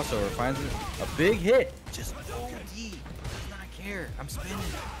from crossover finds a big hit. Just OD. Does not care. I'm spinning.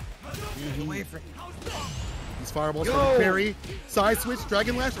 Get away from me. These fireballs Yo! from parry, side switch,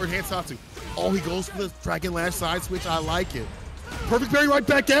 Dragon Lash, or enhanced Tatsu. Oh, he goes for the Dragon Lash side switch. I like it. Perfect parry right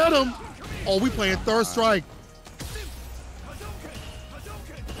back at him. Oh, we playing third strike.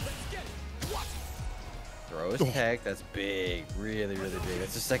 Throw his tech. That's big. Really, really big.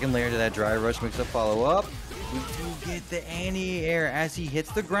 That's the second layer to that dry rush mix-up follow-up. We do get the anti-air as he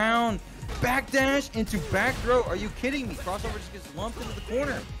hits the ground. Backdash into back throw. Are you kidding me? Crossover just gets lumped into the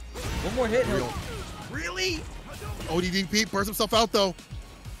corner. One more hit. Really? ODDP burns himself out though.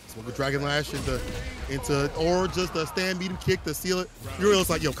 Swung the Dragon Lash into or just a stand medium kick to seal it. Uriel's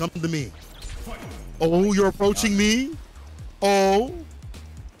like, yo, come to me. Oh, you're approaching me? Oh.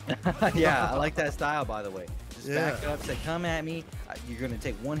 Yeah, I like that style, by the way. Just Yeah. back up, say, come at me. You're going to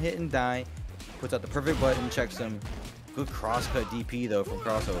take one hit and die. Puts out the perfect button, checks him. Good cross-cut DP, though, from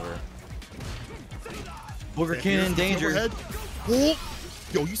crossover. Booger King in danger. Overhead. Oh.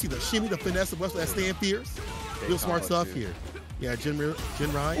 Yo, you see the shimmy, the finesse of West, that stand fierce? Real smart stuff too. here. Yeah, Jin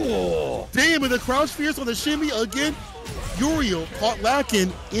Ryan. Oh. Damn, and the crouch fierce on the shimmy again. Uriel caught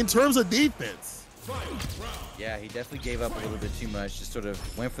lacking in terms of defense. Yeah, he definitely gave up a little bit too much. Just sort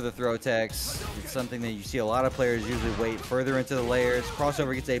of went for the throw attacks. It's something that you see a lot of players usually wait further into the layers.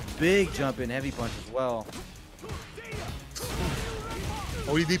 Crossover gets a big jump in heavy punch as well.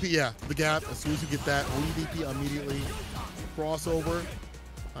 ODDP, yeah, the gap. As soon as you get that, ODDP immediately crossover.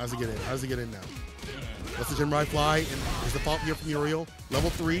 How's he get in? How's he get in now? What's the Jin Ryan fly? And there's the pop here from Uriel. Level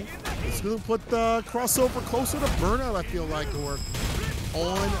 3. It's going to put the crossover closer to Burnout, I feel like, or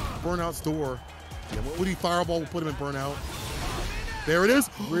on Burnout's door. Yeah, what would he fireball will put him in Burnout? There it is.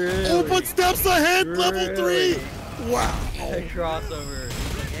 Really? Open steps ahead, level 3. Wow. That crossover.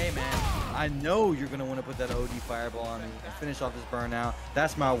 He's like, hey, man, I know you're going to want to put that OD fireball on me and finish off this burnout.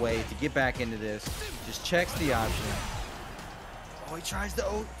 That's my way to get back into this. Just checks the option. Oh, he tries the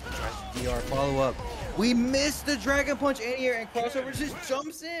DR follow-up. We missed the Dragon Punch anti-air, and crossover just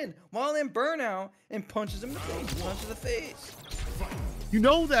jumps in while in burnout and punches him in the face. Punch to the face. You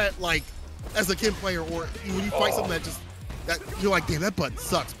know that, like, as a Kim player, or when you fight something that you're like, damn, that button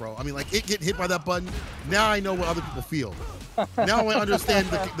sucks, bro. I mean, like, it getting hit by that button, now I know what other people feel. Now I understand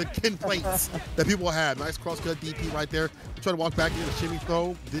the complaints that people have. Nice cross-cut DP right there. Try to walk back into the shimmy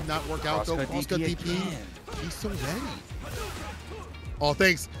throw. Did not work out, though. Cross-cut DP. He's so ready. Oh,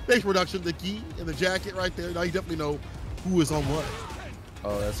 thanks. Thanks, production. The gi and the jacket right there. Now you definitely know who is on what.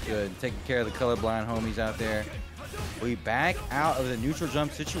 Oh, that's good. Taking care of the colorblind homies out there. We back out of the neutral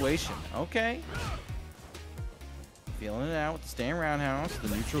jump situation. Okay. Feeling it out with the stand roundhouse.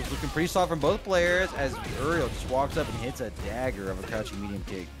 The neutral's looking pretty soft from both players as Uriel just walks up and hits a dagger of a crouching medium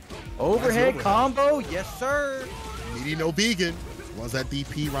kick. Overhead combo. Yes, sir. Meaty no vegan. Runs that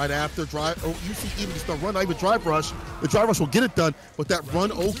DP right after drive. Oh, you see even just the run, not even drive rush. The drive rush will get it done, but that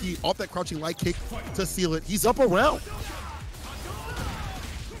run Oki off that crouching light kick to seal it. He's up around.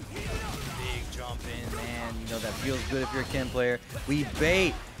 Big jump in, man. You know that feels good if you're a Kim player. We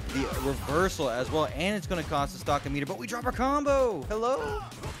bait the reversal as well, and it's going to cost a stock a meter, but we drop our combo. Hello?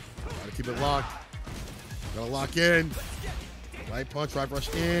 Gotta keep it locked. Gotta lock in. Light punch, drive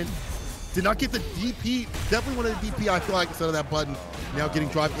rush in. Did not get the DP. Definitely wanted the DP, I feel like, instead of that button. Now getting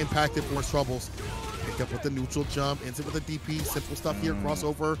drive impacted, more troubles. Picked up with the neutral jump, ends it with the DP. Simple stuff here,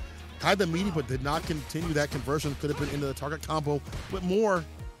 crossover. Tied the meaty, but did not continue that conversion. Could have been into the target combo with more.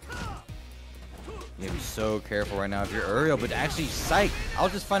 You gotta be so careful right now if you're Uriel, but actually, psych. I'll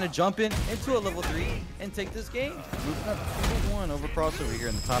just find a jump in into a level 3 and take this game. Moving up to 1 over crossover here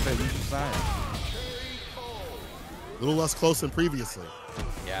in the top 8 neutral side. A little less close than previously.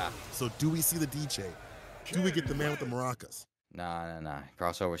 Yeah. So do we see the DJ? Do we get the man with the maracas? Nah.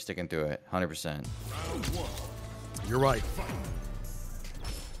 Crossover sticking through it, 100%. You're right.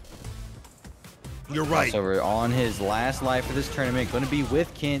 You're right. Crossover on his last life for this tournament, going to be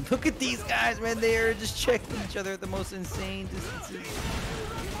with Kin. Look at these guys, man. They are just checking each other at the most insane distances.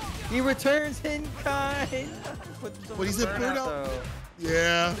 He returns in kind. But he's in burnout.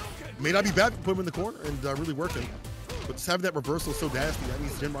 Yeah. May not be bad to put him in the corner and really working. But just having that reversal so nasty, that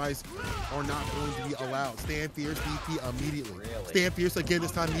means Jin Rise are not going to be allowed. Stand fierce, DP immediately. Really? Stand fierce again,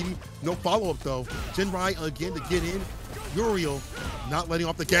 this time meaty. No follow-up though. Jin Rai again to get in. Uriel not letting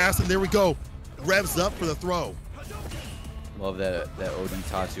off the gas, and there we go. Revs up for the throw. Love that OD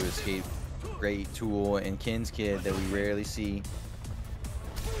Tatsu escape. Great tool in Kin's kid that we rarely see.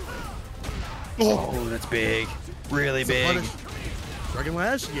 Oh, that's big. Really big. Dragon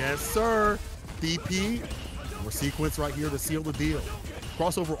Lash, yes sir. DP. More sequence right here to seal the deal.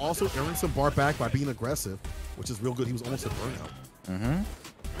 Crossover also earning some bar back by being aggressive, which is real good. He was almost at burnout.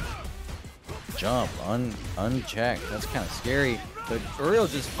 Jump unchecked. That's kind of scary. But Uriel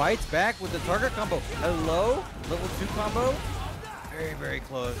just fights back with the target combo. Hello? Level 2 combo? Very, very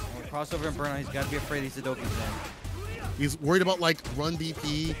close. When crossover and burnout, he's got to be afraid he's a Doki's in. He's worried about like run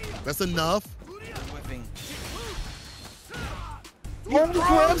DP. That's enough. Whipping. He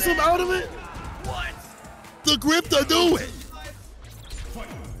grabs him out of it. What? The grip to do it.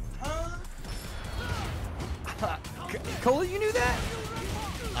 Cola, you knew that?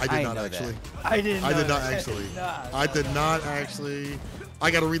 I did not actually. I didn't. I did not actually. I did not actually. I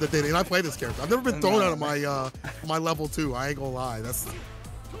got to read the data, and I play this character. I've never been thrown out of my level 2. I ain't gonna lie. That's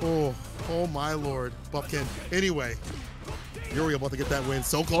oh my lord, Buffkin. Anyway, Uriel about to get that win.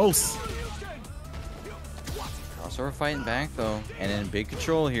 So close. Crossover fighting back though, and in big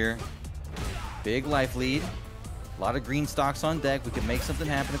control here. Big life lead. A lot of green stocks on deck. We can make something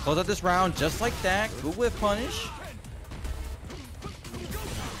happen to close out this round just like that. Good whiff punish.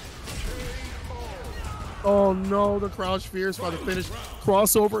 Oh no, the crouch fears by the finish.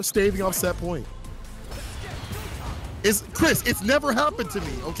 Crossover, staving off set point. Chris, it's never happened to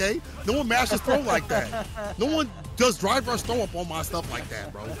me, okay? No one mashes throw like that. No one does drive rush throw up on my stuff like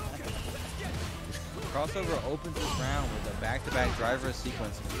that, bro. Crossover opens this round with a back-to-back driver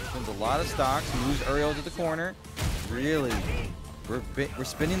sequence. Spins a lot of stocks, moves Uriel to the corner. Really, we're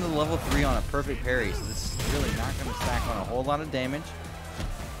spinning the level 3 on a perfect parry, so this is really not going to stack on a whole lot of damage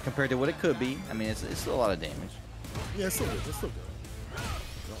compared to what it could be. I mean, it's still a lot of damage. Yeah, it's still good. It's still good.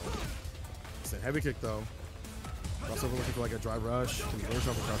 It's a heavy kick, though. Crossover looking for like a dry rush. Conversion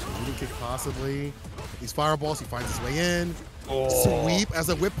off the crouch. Leading kick possibly. These fireballs, he finds his way in. Sweep as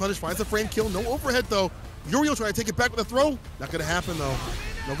a whip punish, finds a frame kill. No overhead, though. Uriel trying to take it back with a throw. Not going to happen, though.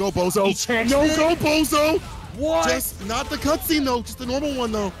 No go, Bozo. No go, Bozo. What? Just not the cutscene, though. Just the normal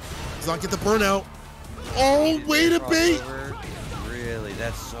one, though. Does not get the burnout. Oh, way to bait. Really,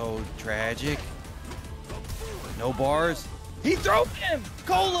 that's so tragic. No bars. He throws him.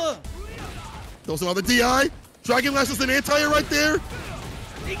 Cola. Those are the DI. Dragon Lash is an anti right there.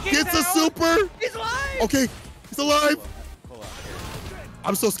 He gets a super. He's alive. Okay, he's alive.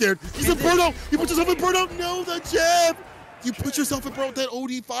 I'm so scared. He's in burnout. He puts himself in burnout. No, the jab. You put yourself in burnout with that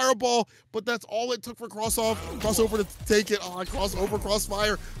OD fireball, but that's all it took for crossover to take it. Oh, crossover,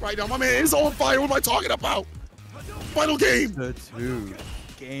 crossfire. Right now, my man is on fire. What am I talking about? Final game. The 2.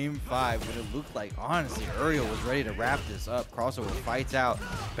 Game 5. What it looked like, honestly, Uriel was ready to wrap this up. Crossover fights out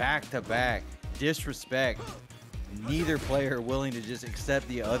back to back. Disrespect. Neither player willing to just accept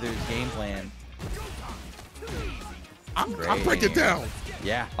the other's game plan. I'm breaking down.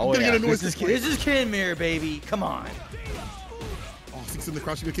 Yeah. Oh, yeah. This is Kin Mirror, baby. Come on. Oh, 6 in the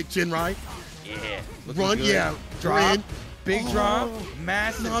crouch. You gonna kick Jin, right? Yeah. Run, good. yeah. Drop. In. Big drop.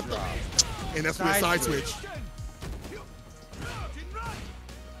 Massive drop. And that's with a side switch.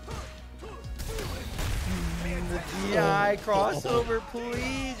 The DI crossover,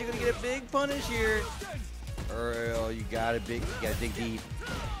 please. You're gonna get a big punish here. Uriel, you gotta dig deep.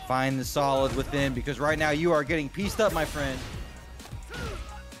 Find the solid within, because right now you are getting pieced up, my friend.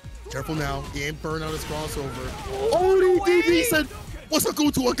 Careful now. Game burnout is crossover. Oh, the DP said, what's a go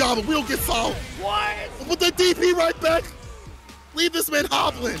to a goblin? We don't get solid. What? Put the DP right back. Leave this man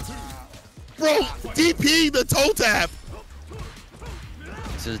hobbling. Bro, DP, the toe tap.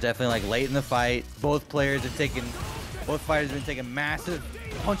 This is definitely like late in the fight. Both fighters have been taking massive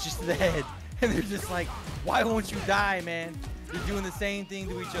punches to the head. And they're just like, why won't you die, man? You're doing the same thing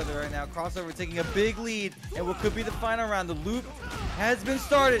to each other right now. Crossover taking a big lead, and what could be the final round. The loop has been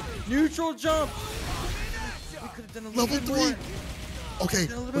started. Neutral jump. We could have done a little bit more. Okay,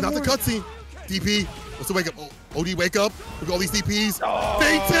 without the cutscene. DP, what's the wake up? OD wake up. Look at all these DPs.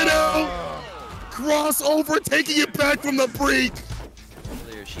 Faked it out. Crossover taking it back from the brink.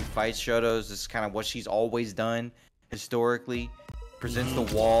 She fights Shotos. This is kind of what she's always done historically. Presents the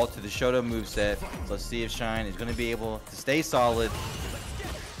wall to the Shoto moveset. Let's see if Shine is going to be able to stay solid.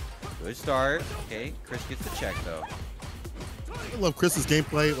 Good start. Okay, Chris gets the check though. I love Chris's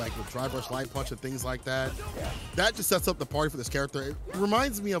gameplay, like with drive rush, light punch, and things like that. That just sets up the party for this character. It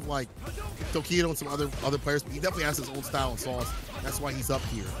reminds me of like Tokido and some other players, but he definitely has his own style and sauce. That's why he's up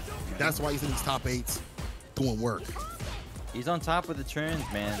here. That's why he's in these top 8s doing work. He's on top of the trends,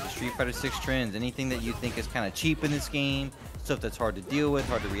 man. The Street Fighter 6 trends. Anything that you think is kind of cheap in this game, stuff that's hard to deal with,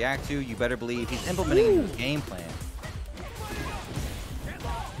 hard to react to, you better believe he's implementing his game plan.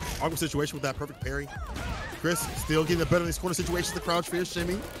 Awkward situation with that perfect parry. Chris still getting the better in these corner situations. The crouch fear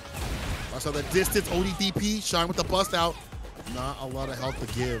shimmy. Watch out that distance. ODDP. Shine with the bust out. Not a lot of health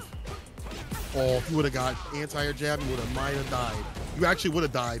to give. Oh, if you would have got anti-air jab, you would have might have died. You actually would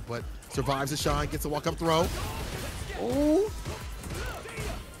have died, but survives the Shine. Gets a walk-up throw. Ooh.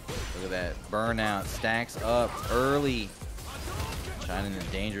 Look at that burnout. Stacks up early. Shine in a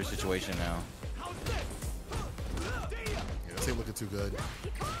dangerous situation now. Yeah, this ain't looking too good.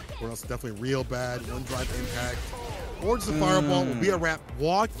 Or else definitely real bad. One drive impact. Or just a fireball will be a wrap.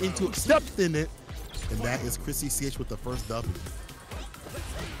 Walk into it, stepped in it. And that is ChrisCCH with the first W.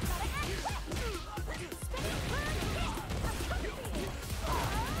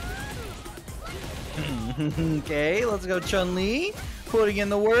 Okay, let's go Chun-Li. Putting in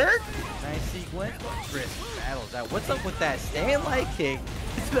the work. Nice sequence. Chris battles out. What's up with that stand light kick?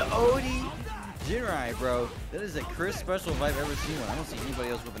 It's the OD Jinrai, bro. That is a Chris special if I've ever seen one. I don't see anybody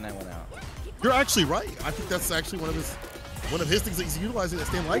else whipping that one out. You're actually right. I think that's actually one of his things that he's utilizing, that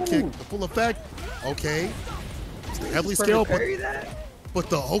stand light kick, the full effect. Okay. Heavily scaled, but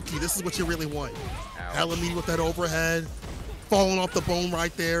the Oki, this is what you really want. Alameda with that overhead, falling off the bone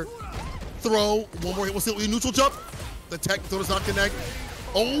right there. Throw, one more hit, we'll see neutral jump. The tech throw does not connect.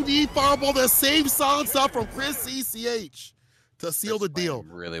 OD fireball, the same silence out from ChrisCCH to seal the deal.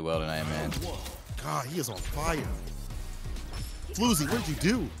 Really well tonight, man. God, he is on fire. Floozy, what did you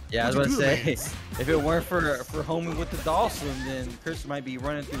do? Yeah, I was about to say, if it weren't for homing with the Dawson, then Chris might be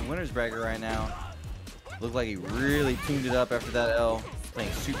running through winner's bracket right now. Looked like he really tuned it up after that L.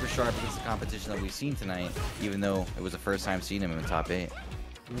 Playing super sharp against the competition that we've seen tonight, even though it was the first time seeing him in the top 8.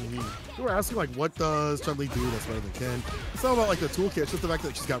 You were asking, like, what does Chun-Li do that's better than Ken? It's not about, like, the toolkit. It's just the fact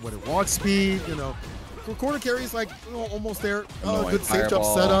that she's got, walk speed, you know. Her corner carries, like, almost there. Good safe jump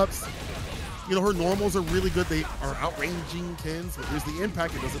setups. You know, her normals are really good. They are outranging Ken's, but here's the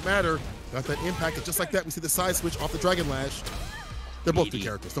impact. It doesn't matter. Got that impact. And just like that, we see the side switch off the Dragon Lash. They're both good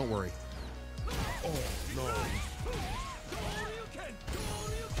characters. Don't worry. Oh, no.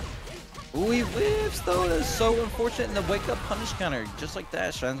 Ooh, he whips, though. That's so unfortunate in the wake-up punish counter. Just like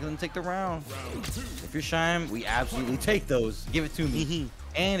that, Shine's going to take the round. If you're Shine, we absolutely take those. Give it to me.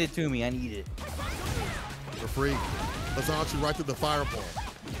 Hand it to me. I need it. For free. Lazanchu right through the fireball.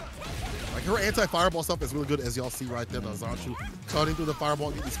 Like, her anti-fireball stuff is really good, as y'all see right there. Lazanchu cutting through the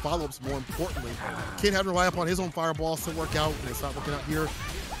fireball, get these follow-ups more importantly. Ken having to rely upon his own fireballs to work out, and it's not working out here.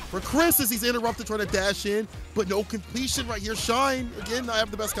 For Chris, as he's interrupted trying to dash in, but no completion right here. Shine, again, I have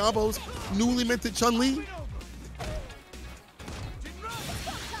the best combos. Newly minted Chun-Li.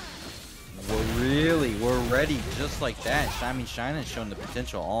 We're ready just like that. Shine has shown the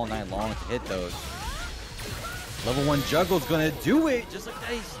potential all night long to hit those. Level 1 Juggle's gonna do it. Just like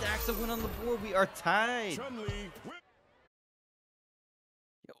that, he stacks a win on the board. We are tied.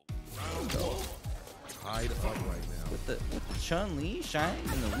 Tied up right now. With the Chun-Li, Shine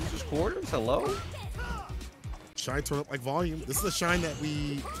in the loser's quarters. Hello? Shine turn up like volume. This is a Shine that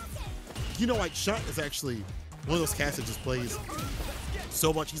we, you know, like Shine is actually one of those cats that just plays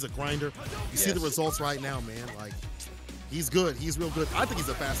so much. He's a grinder. You see the results right now, man. Like, he's good. He's real good. I think he's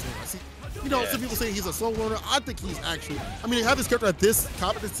a fast learner. I see, you know, some people say he's a slow learner. I think he's actually, I mean, to have this character at this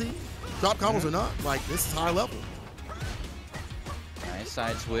competency, drop combos or not, like, this is high level. Nice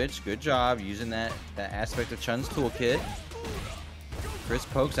side switch. Good job using that aspect of Chun's toolkit. Chris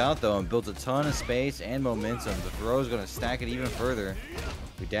pokes out, though, and builds a ton of space and momentum. The throw is going to stack it even further.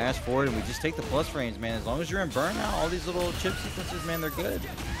 We dash forward, and we just take the plus frames, man. As long as you're in burnout, all these little chip sequences, man, they're good.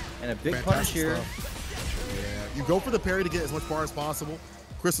 And a big punish here. Yeah, you go for the parry to get as much bar as possible.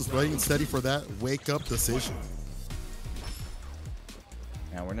 Chris is ready and steady for that wake-up decision.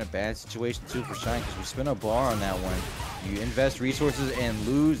 Now we're in a bad situation too for Shine because we spent a bar on that one. You invest resources and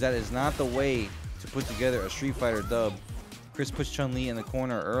lose. That is not the way to put together a Street Fighter dub. Chris puts Chun-Li in the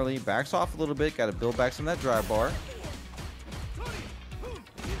corner early, backs off a little bit, got to build back some of that drive bar.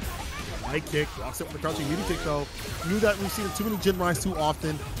 High kick, walks up with the crouching beauty kick though. Knew that we've seen too many Jin Rise too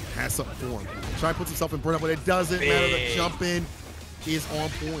often. Has something for him. Shine puts himself in burnout, but it doesn't matter. The jump in is on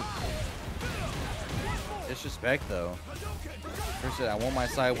point. Disrespect though. Chris said, I want my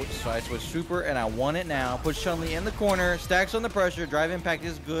side switch super, and I want it now. Puts Chun-Li in the corner, stacks on the pressure. Drive impact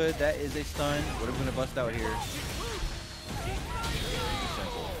is good. That is a stun. What are we gonna bust out here?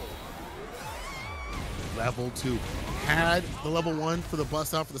 Level 2. Had the level 1 for the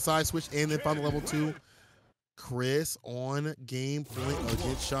bust out for the side switch, and then found the level 2. Chris on game point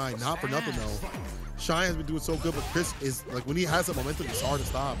against Shine. Not for nothing though. Shine has been doing so good, but Chris is like, when he has that momentum, it's hard to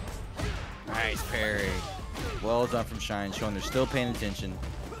stop. Nice parry. Well done from Shine, showing they're still paying attention,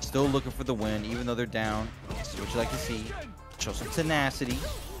 still looking for the win, even though they're down. This is what you like to see. Show some tenacity.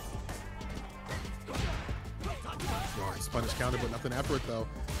 Nice punish counter, but nothing after it though.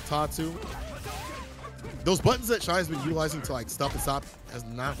 Tatsu. Those buttons that Shine's been utilizing to like stuff and stop has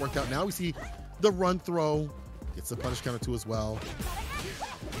not worked out. Now we see the run throw. Gets the punish counter too as well.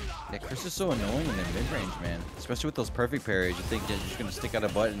 Yeah, Chris is so annoying in the mid-range, man. Especially with those perfect parries. You think they're just gonna stick out a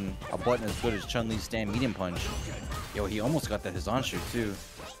button as good as Chun-Li's stand medium punch. Yo, he almost got that Hizanshu too.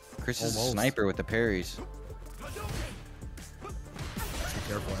 Chris is a Almost. sniper with the parries. Be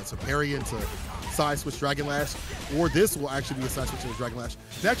careful. That's a parry into side switch Dragon Lash, or this will actually be a side switch into Dragon Lash.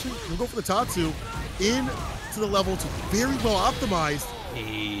 And actually, we'll go for the top two into the level two. Very well optimized.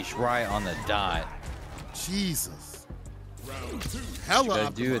 Eesh, right on the dot. Jesus. Round 2. Hella Gotta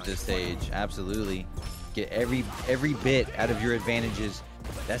optimized. do at this stage. Absolutely. Get every bit out of your advantages.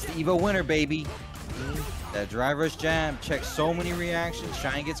 That's the Evo winner, baby. That drive rush jab checks so many reactions.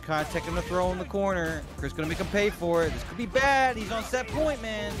 Shine gets caught, taking the throw in the corner. Chris gonna make him pay for it. This could be bad. He's on set point,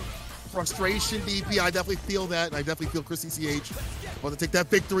 man. Frustration, DP. I definitely feel that. And I definitely feel ChrisCCH want to take that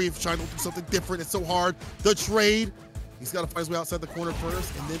victory. If trying to do something different, it's so hard. The trade. He's got to find his way outside the corner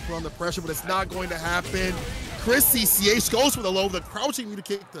first and then put on the pressure, but it's not going to happen. ChrisCCH goes for the low, the crouching knee to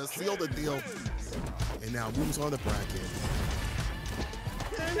kick to seal the deal. And now moves on the bracket.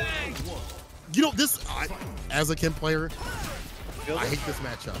 You know, this, as a Kim player, I hate this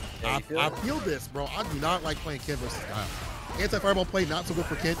matchup. I feel this, bro. I do not like playing Kim versus Guile. Anti-fireball play, not so good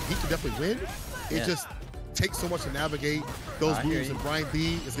for Kim. He can definitely win. It just takes so much to navigate those moves, and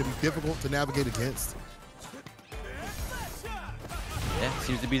Bryan-D is going to be difficult to navigate against. Yeah,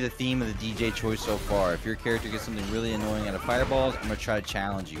 seems to be the theme of the DJ choice so far. If your character gets something really annoying out of fireballs, I'm gonna try to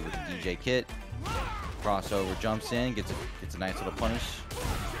challenge you with the DJ kit. Crossover jumps in, gets a nice little punish.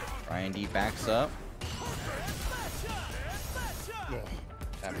 Bryan-D backs up.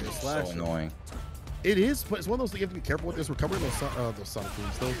 That is so annoying. It is, but it's one of those things you have to be careful with. This recovering those sonic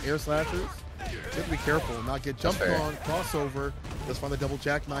booms, those air slashers. You have to be careful and not get jumped on. Crossover. Let's find the double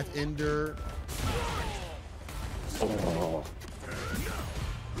jackknife ender. Oh.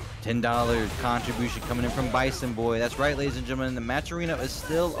 $10 contribution coming in from Bison Boy. That's right, ladies and gentlemen. The match arena is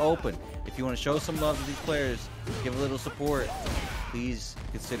still open. If you want to show some love to these players, give a little support, please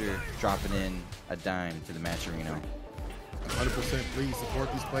consider dropping in a dime to the match arena. 100% please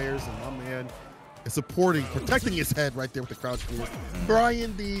support these players, and my man is supporting, protecting his head right there with the crouch fears.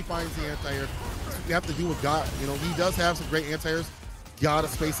 Bryan-D finds the anti-air. That's what you have to do with God. You know, he does have some great anti-airs. Gotta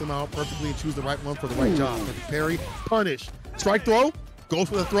space them out perfectly and choose the right one for the right job. Parry, punish, strike throw, goes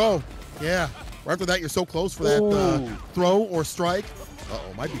for the throw. Yeah, right after that, you're so close for that throw or strike.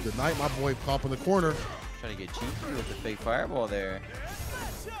 Uh-oh, might be good night. My boy pop in the corner. Trying to get cheeky with the fake fireball there.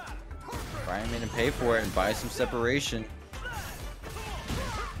 Bryan made him pay for it and buy some separation.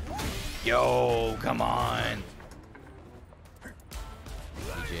 Yo, come on.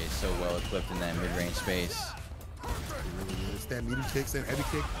 DJ is so well equipped in that mid-range space. He really is. Stand medium kicks and heavy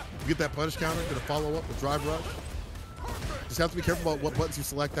kick. You get that punish counter, gonna follow up with drive rush. Just have to be careful about what buttons you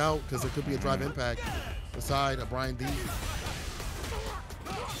select out, because there could be a drive impact beside a Bryan-D.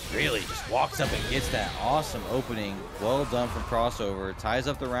 Really just walks up and gets that awesome opening. Well done from crossover. Ties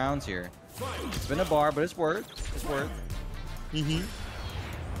up the rounds here. It's been a bar, but it's worth. It's worth.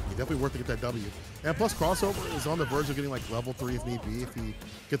 Definitely worth to get that W. And plus, crossover is on the verge of getting like level 3 if need be, if he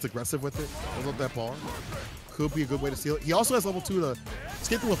gets aggressive with it. Goes up that bar. Could be a good way to seal it. He also has level 2 to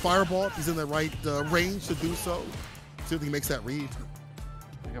skip through a fireball if he's in the right range to do so. See if he makes that read.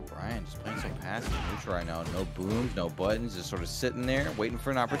 Look at Bryan just playing so passive neutral right now. No booms, no buttons, just sort of sitting there, waiting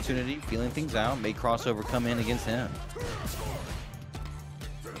for an opportunity, feeling things out, make crossover come in against him.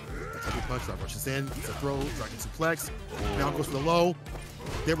 That's how he punch drive rushes in. It's a throw, dragon suplex. Now goes for the low.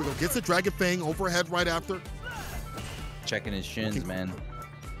 There we go. Gets the Dragon Fang overhead right after. Checking his shins, man.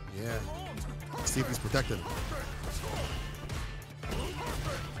 Yeah. Let's see if he's protected.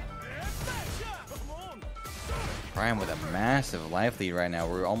 Bryan with a massive life lead right now.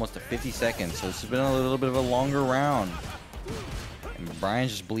 We're almost at 50 seconds, so this has been a little bit of a longer round. And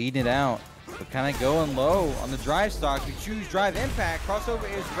Bryan's just bleeding it out. But kind of going low on the drive stock. We choose drive impact. Crossover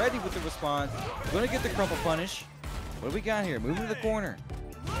is ready with the response. Gonna get the crumple punish. What do we got here? Moving to the corner.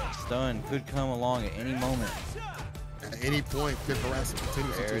 Stun could come along at any moment. At any point, could harass him.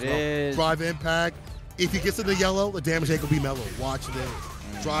 Continues There it well. is. Drive impact. If he gets into yellow, the damage ain't gonna be mellow. Watch this.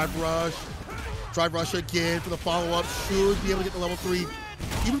 Drive rush. Drive rush again for the follow-up. Should be able to get the level 3.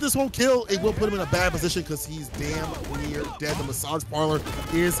 Even if this won't kill, it will put him in a bad position because he's damn near dead. The massage parlor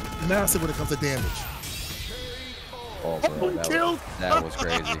is massive when it comes to damage. Oh, bro, that was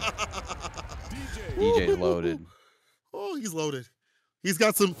crazy. DJ's loaded. Oh, he's loaded. He's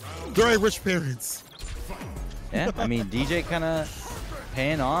got some very rich parents. Yeah, I mean, DJ kind of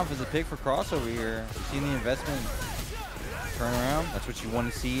paying off as a pick for crossover here. You've seen the investment turn around. That's what you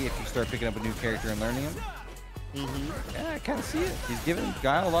want to see if you start picking up a new character and learning him. Yeah, I kind of see it. He's giving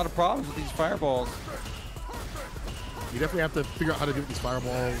Guile a lot of problems with these fireballs. You definitely have to figure out how to do with these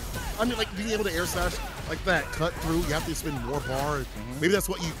fireballs. I mean, like being able to air slash like that, cut through. You have to spin more bar. Maybe that's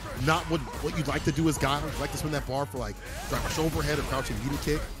what you what you'd like to do as Guile. You'd like to spin that bar for like drive overhead or crouching medium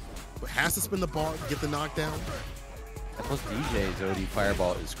kick, but has to spin the bar to get the knockdown. Plus DJ's OD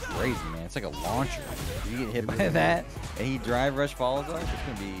fireball is crazy, man. It's like a launcher. If you get hit by that and he drive rush follows up, it's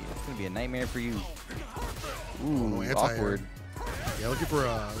gonna be a nightmare for you. Ooh, awkward. Yeah, looking for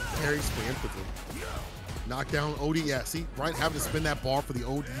a parry spam for the knockdown OD. Yeah, see, Bryan having to spin that bar for the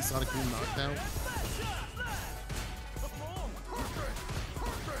OD Sonic Boom knockdown.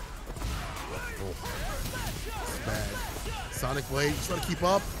 It's bad. Sonic Blade, he's trying to keep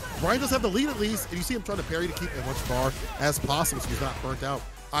up. Bryan does have the lead at least, and you see him trying to parry to keep as much bar as possible so he's not burnt out.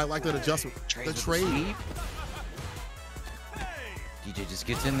 I like that adjustment. The trade. DJ just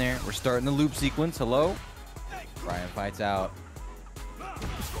gets in there. We're starting the loop sequence. Hello? Bryan fights out.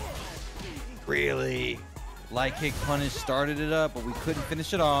 Really? Light kick punish started it up, but we couldn't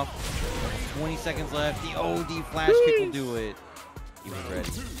finish it off. 20 seconds left. The OD flash kick will do it. He was ready.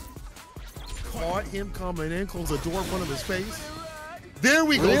 Caught him coming in, closed the door in front of his face. There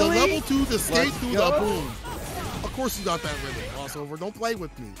we go, Really? the level 2 to skate through go. the boom. Of course you got that rhythm crossover. Don't play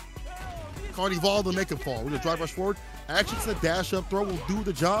with me. Caught Evolve to make him fall. We're gonna drive rush forward. Action set dash up throw will do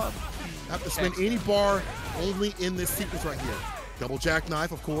the job. Have to spin any bar only in this sequence right here. Double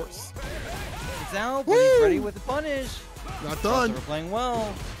jackknife, of course. It's out, but he's ready with the punish. Not done. We're playing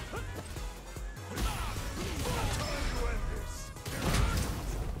well.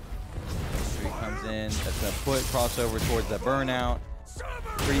 Street comes in. That's gonna put crossover towards that burnout.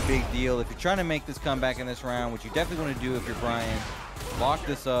 Pretty big deal. If you're trying to make this comeback in this round, which you definitely want to do if you're Bryan, lock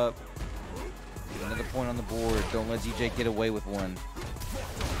this up. Get another point on the board. Don't let DJ get away with one.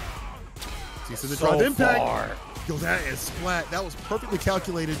 See, the drive impact. Far. Yo, that is splat. That was perfectly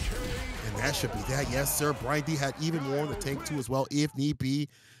calculated. And that should be that. Yes, sir. Bryan-D had even more in the tank too as well, if need be.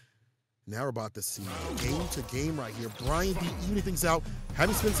 Now we're about to see game to game right here. Bryan-D evening things out.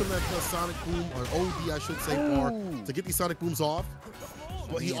 Having spent some of that Sonic Boom, or OD, I should say, bar to get these Sonic Booms off.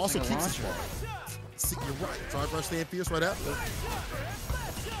 But he also keeps his bar. See, you're right. Drive rush stand fierce right after.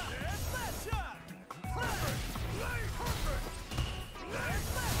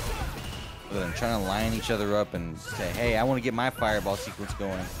 I'm trying to line each other up and say, hey, I want to get my fireball sequence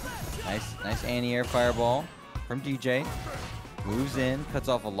going. Nice anti-air fireball from DJ. Moves in, cuts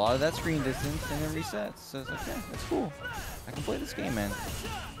off a lot of that screen distance, and then resets. Says, okay, that's cool. I can play this game, man.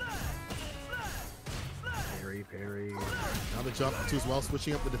 Parry. Now the jump too as well,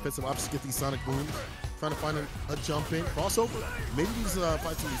 switching up the defensive options to get these Sonic Booms. Trying to find a jump in, crossover. Maybe these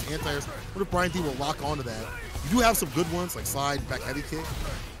fights with these anti-airs. What if Bryan-D will lock onto that? You do have some good ones like slide, back heavy kick,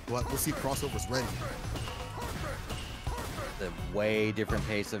 but we'll see if crossover's ready. A way different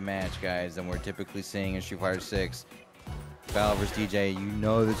pace of match, guys, than we're typically seeing in Street Fighter 6. Battle versus DJ, you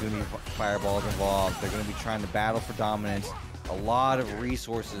know there's going to be fireballs involved. They're going to be trying to battle for dominance. A lot of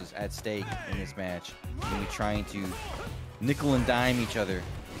resources at stake in this match. They're going to be trying to nickel and dime each other,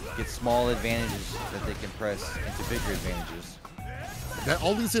 get small advantages that they can press into bigger advantages. That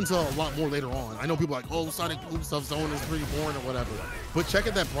all leads into a lot more later on. I know people are like, oh, Sonic Boom stuff zone is pretty boring or whatever. But check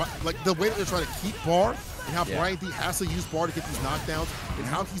out that, like the way that they're trying to keep bar and how Bryan-D has to use bar to get these knockdowns and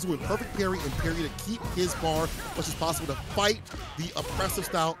how he's doing perfect parry and parry to keep his bar as much as possible to fight the oppressive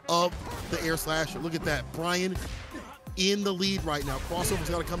style of the air slasher. Look at that. Bryan in the lead right now. Crossover's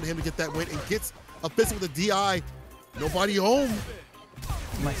got to come to him to get that win and gets a fist with a DI. Nobody home.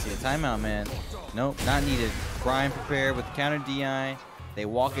 You might see a timeout, man. Nope, not needed. Bryan prepared with the counter DI. They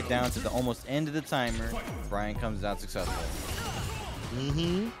walk it down to the almost end of the timer. Bryan comes out successful.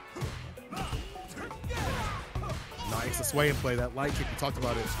 Nice, the sway and play. That light kick, we talked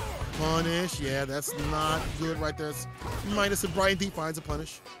about it. Punish, yeah, that's not good right there. It's minus if Bryan-D finds a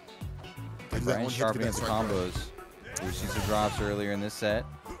punish. Bryan sharpening up the combos. We've seen some drops earlier in this set.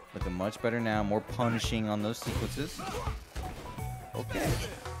 Looking much better now. More punishing on those sequences. Okay.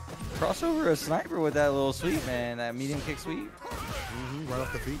 Crossover a sniper with that little sweep, man. That medium kick sweep. Right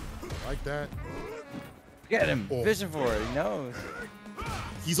off the feet. Like that. Get him. Fishing for it. He knows.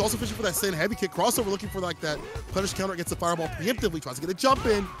 He's also fishing for that same heavy kick. Crossover looking for like that punish counter against the fireball preemptively. Tries to get a jump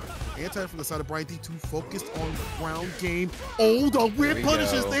in. Anti from the side of Bryan-D, too focused on ground game. Oh, the whip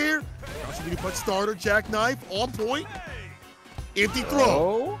punish is there. Crouching medium punch starter, jackknife, on point. Empty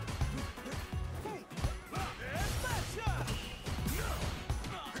throw.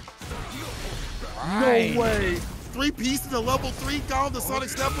 No way. 3 pieces to level 3 down the Sonic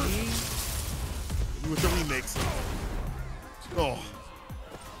Stepper. With the remix. Oh.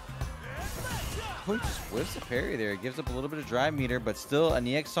 Oh, he just whips a parry there. It gives up a little bit of drive meter, but still an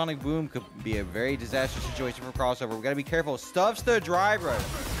EX Sonic Boom could be a very disastrous situation for crossover. We gotta be careful. Stuffs the drive rush.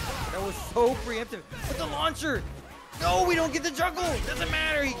 That was so preemptive. But the launcher. No, we don't get the juggle. Doesn't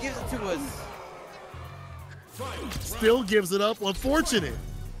matter. He gives it to us. Still gives it up. Unfortunate.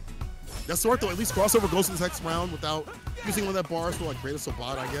 That's smart though. At least crossover goes to the next round without using one of that bars for like greatest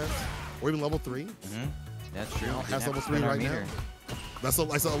Sobat, I guess, or even level 3. That's true. Has level 3 right now. That's a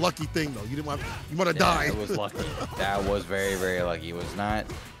lucky thing though. You didn't want you want to die. It was lucky. That was very, very lucky. It was not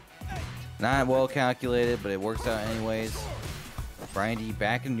well calculated, but it works out anyways. Bryan-D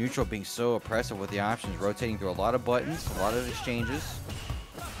back in neutral, being so oppressive with the options, rotating through a lot of buttons, a lot of exchanges.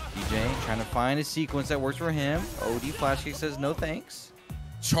 DJ trying to find a sequence that works for him. OD flash kick says no thanks.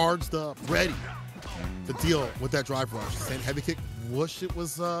 Charged up, ready to deal with that drive rush. Same heavy kick. Whoosh, it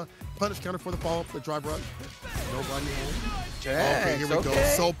was punish counter for the follow-up, the drive rush. Nobody home. Okay, here we go.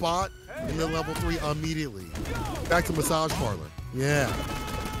 Sobat in the level 3 immediately. Back to massage parlor. Yeah.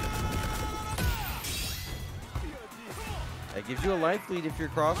 That gives you a life lead if you're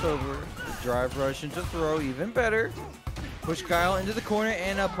crossover. The drive rush into throw, even better. Push Guile into the corner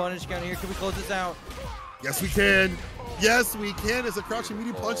and a punish counter here. Can we close this out? Yes, we can. Yes, we can. As a crouching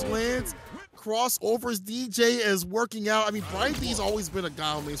medium punch lands, crossovers DJ is working out. I mean, Bryan-D's always been a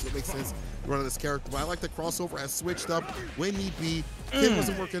Guile main, so it makes sense running this character. But I like the crossover has switched up when need be. Kim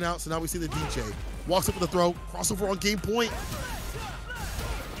wasn't working out, so now we see the DJ. Walks up with the throw, crossover on game point.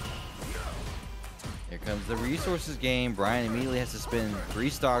 Here comes the resources game. Bryan immediately has to spend 3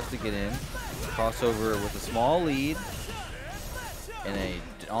 stocks to get in. Crossover with a small lead. In a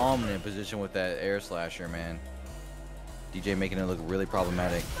dominant position with that air slasher, man. DJ making it look really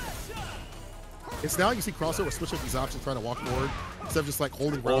problematic. It's now you see crossover switch up these options, trying to walk forward instead of just like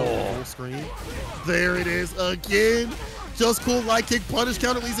holding round on the full screen. There it is again. Just cool light kick punish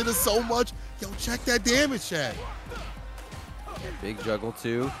counter leads into so much. Yo, check that damage, Chad. Big juggle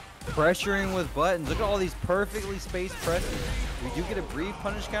too. Pressuring with buttons. Look at all these perfectly spaced presses. We do get a brief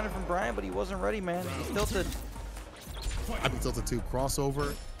punish counter from Bryan, but he wasn't ready, man. He's tilted. I'd be tilted too.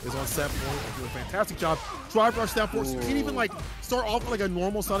 Crossover is on set point. They do a fantastic job. Drive rush down force. You can't even like start off with like a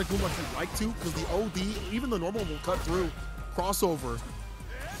normal Sonic Boom like you'd like to, because the OD, even the normal will cut through. Crossover.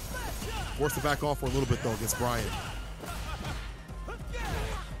 Forced to back off for a little bit though against Bryan.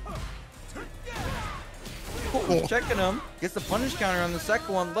 Cool. Checking him. Gets the punish counter on the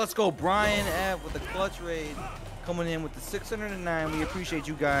second one. Let's go, Bryan F with the clutch raid. Coming in with the 609. We appreciate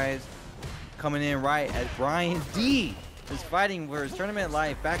you guys coming in right as Bryan-D is fighting for his tournament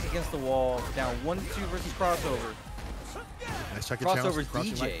life, back against the wall, down 1-2 versus crossover. Nice check Crossover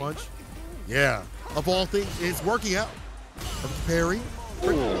challenge, DJ. punch. Yeah, of all things, it's working out. Perfect parry.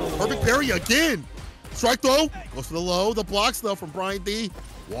 Perfect parry again. Strike throw, goes to the low. The blocks though from Bryan-D.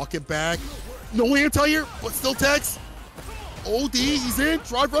 Walking back. No anti-air, but still text. OD, he's in.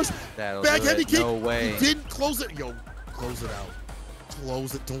 Drive rush. Back heavy kick. No way. He didn't close it. Yo, close it out.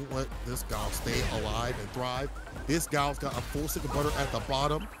 Close it. Don't let this Guile stay alive and thrive. This Guile's got a full stick of butter at the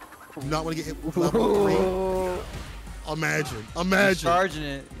bottom. Do not want to get hit with level 3. Imagine. He's charging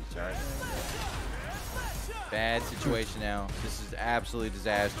it. He's charging it. Bad situation now. This is absolutely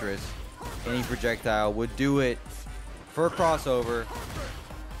disastrous. Any projectile would do it for a crossover.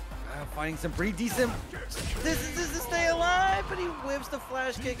 Finding some pretty decent. This is to stay alive, but he whips the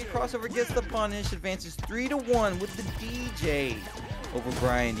flash kick and crossover gets the punish. Advances 3-1 with the DJ over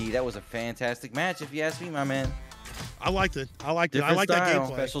Bryan-D. That was a fantastic match, if you ask me, my man. I liked it. I liked it. Different I like that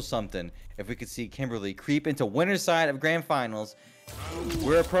gameplay. Special something. If we could see Kimberly creep into winner's side of grand finals.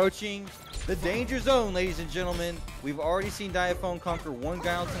 We're approaching the danger zone, ladies and gentlemen. We've already seen Diaphone conquer 1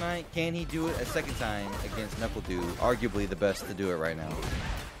 Guile tonight. Can he do it a second time against NuckleDu? Arguably the best to do it right now.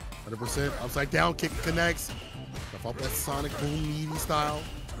 100% upside down kick connects. Off that Sonic Boom meaty style.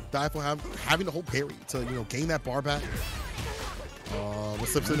 Diaphone having to hold parry to gain that bar back.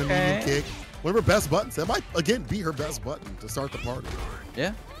 Slips in a medium kick. One of her best buttons. That might again be her best button to start the party.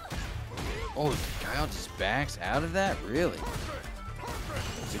 Yeah. Oh, Guile just backs out of that? Really?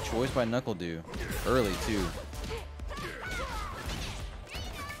 Good choice by NuckleDu. Early too.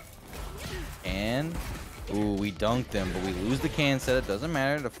 And ooh, we dunked them, but we lose the can set. It doesn't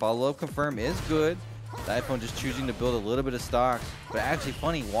matter. The follow-up confirm is good. Diaphone just choosing to build a little bit of stocks. But actually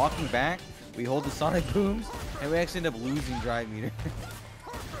funny, walking back, we hold the Sonic Booms, and we actually end up losing drive meter.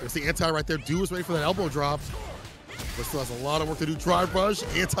 There's the anti right there. Du is ready for that elbow drop. But still has a lot of work to do. Drive rush,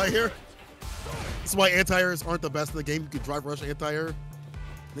 anti-air. This is why anti-airs aren't the best in the game. You can drive rush, anti-air,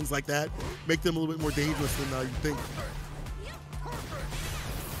 things like that. Make them a little bit more dangerous than you think.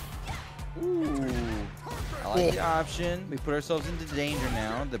 Ooh. I like the option. We put ourselves into danger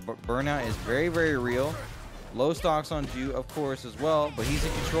now. The burnout is very, very real. Low stocks on Ju, of course, as well, but he's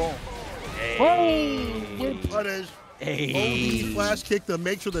in control. Hey. Whip punish. Hey. OD flash kick to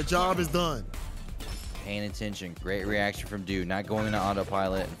make sure the job is done. Paying attention. Great reaction from Du. Not going into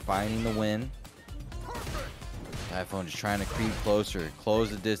autopilot and finding the win. Diaphone just trying to creep closer, close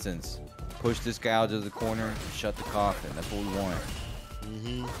the distance, push this guy out to the corner, shut the coffin. That's what we want.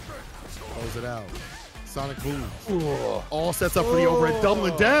 Close it out. Sonic boom. All sets up for the overhead,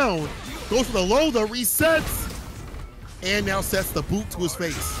 doubling down. Goes for the low, the resets. And now sets the boot to his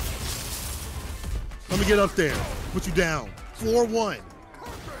face. Let me get up there. Put you down. 4-1.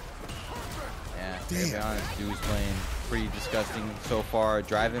 Yeah, to be honest, Du's playing pretty disgusting so far.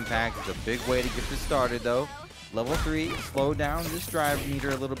 Drive impact is a big way to get this started, though. Level 3, slow down this drive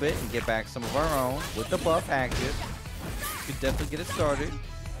meter a little bit and get back some of our own with the buff active. Could definitely get it started.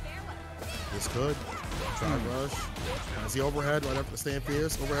 This could. Drive rush. As the overhead right after the stand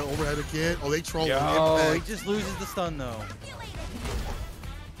fierce. Overhead again. Oh, they troll him. Oh, he just loses the stun, though.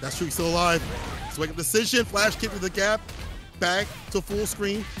 That streak's still alive. Let's wake up decision. Flash kick to the gap. Back to full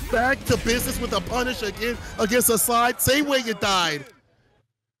screen. Back to business with a punish again against a slide. Same way you died.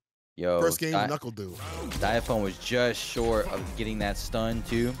 Yo, First game, NuckleDu. Diaphone was just short of getting that stun,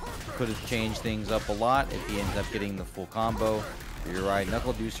 too. Could have changed things up a lot if he ends up getting the full combo. But you're right,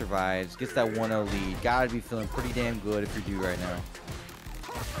 NuckleDu survives, gets that 1-0 lead. Gotta be feeling pretty damn good if you're Du right now.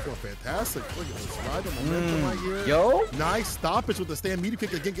 Oh, fantastic. Look at this. Ride the momentum right here. Yo. Nice stoppage with the stand meter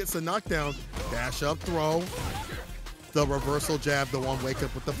kick. Again, gets a knockdown. Dash up throw. The reversal jab, the one wake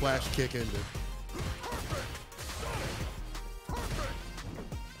up with the flash kick ended.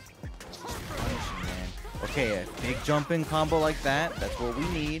 Okay, a big jump-in combo like that. That's what we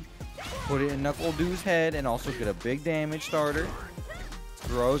need. Put it in NuckleDu's head and also get a big damage starter.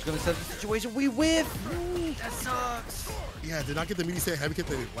 Throw is going to set the situation. We whiff. That sucks. Yeah, did not get the meaty set heavy kick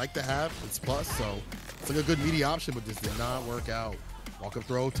that they'd like to have. It's plus, so it's like a good meaty option, but this did not work out. Walk-up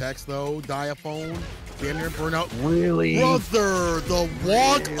throw, text though, Diaphone, damn near burnout. Really? Brother, the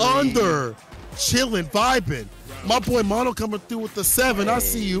walk under. Chilling, vibing. My boy Mono coming through with the 7. Hey, I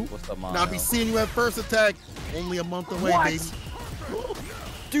see you. what's up, Mono? Now be seeing you at first attack. Only a month away, What? baby.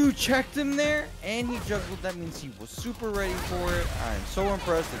 Dude checked him there, and he juggled. That means he was super ready for it. I'm so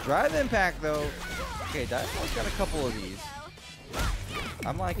impressed. The drive impact, though. Okay, Diaphone's got a couple of these.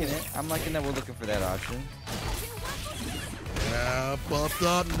 I'm liking it. I'm liking that we're looking for that option. Yeah, buffed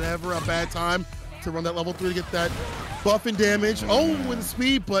up. Never a bad time to run that level 3 to get that buff and damage. Oh, with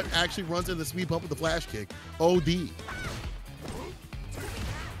speed, but actually runs in the speed bump with the flash kick. OD.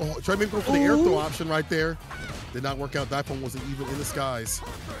 Oh, try to maybe go for the air throw option right there. Did not work out. Diaphone wasn't even in the skies.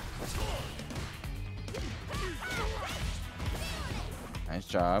 Nice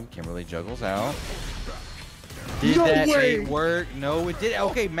job. Kimberly juggles out. Did No that way. bait work? No, it did.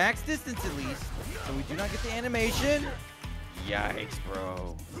 Okay, max distance at least. So we do not get the animation. Yikes, bro.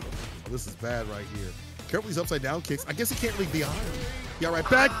 Oh, this is bad right here. Careful these upside down kicks. I guess he can't really be behind. Yeah, right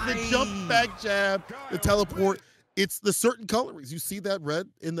back. The jump back jab, the teleport. It's the certain colorings. You see that red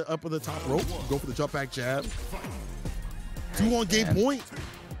in the up of the top rope. Go for the jump back jab. 2 on game point.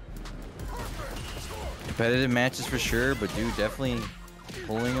 Competitive matches for sure, but dude, definitely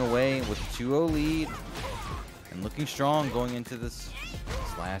pulling away with a 2-0 lead and looking strong going into this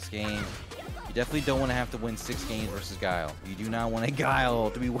last game. You definitely don't want to have to win 6 games versus Guile. You do not want a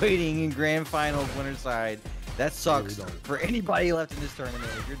Guile to be waiting in grand finals winner's side. That sucks for anybody left in this tournament.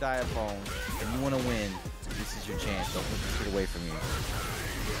 If you're Diaphone and you want to win, this is your chance. Don't let this get away from you.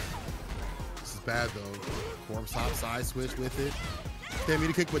 This is bad though. Corpse hop side switch with it. 10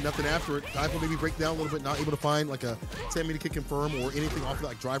 meter kick, but nothing after it. Diaphone maybe break down a little bit, not able to find like a 10 meter kick confirm or anything off of that,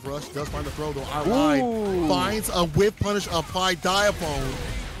 like drive rush. Does find the throw though. Outside finds a whip punish applied. Diaphone.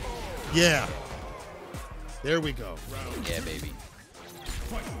 Yeah. There we go. Yeah, baby.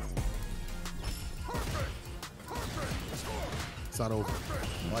 It's not over.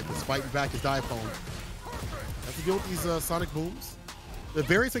 I like this. Fighting back is Diaphone. Have to deal with these sonic booms. The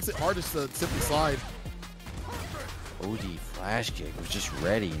variance makes it hard to simply slide. OD flash kick was just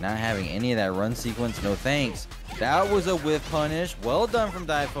ready, not having any of that run sequence. No thanks. That was a whiff punish. Well done from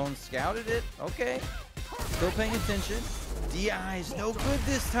Diaphone. Scouted it. Okay. Still paying attention. DI is no good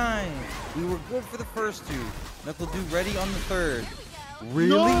this time. We were good for the first 2. NuckleDu ready on the 3rd.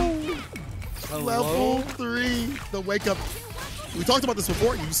 Really? No. Level 3. The wake up. We talked about this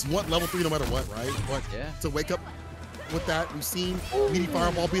before. You just want level 3 no matter what, right? But to wake up with that, we've seen meaty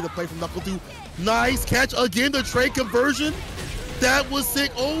fireball be the play from NuckleDu. Nice catch again. The trade conversion. That was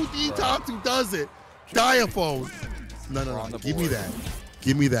sick. OD top 2 does it. Diaphone. No. Give me that.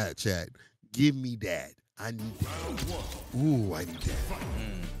 Give me that, Chad. Give me that. I need that. Ooh, I need that.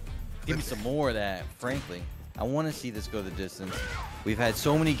 Give me some more of that, frankly. I want to see this go the distance. We've had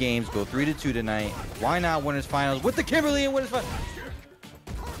so many games go 3-2 tonight. Why not winners finals with the Kimberly and winners finals?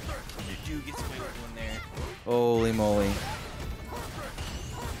 Dude gets away with one there. Holy moly.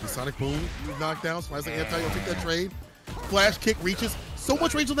 The Sonic Boom, knocked down. Slice the anti, you'll take that trade. Flash kick reaches. So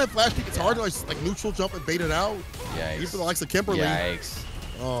much range on that flash kick. It's hard to like neutral jump and bait it out. Yikes. Even for the likes of Kimberly. Yikes.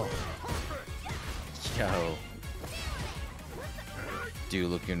 Oh. Yo. Dude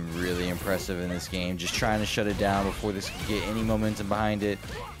looking really impressive in this game. Just trying to shut it down before this can get any momentum behind it.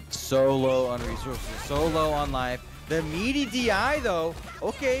 So low on resources, so low on life. The meaty DI though.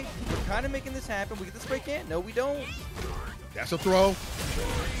 Okay, we're kind of making this happen. We get the spray can? No, we don't. Dash a throw.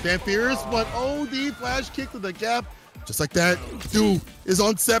 Stand fierce, but the flash kick to the gap. Just like that. Dude is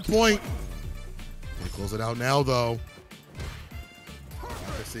on set point. Gonna close it out now though.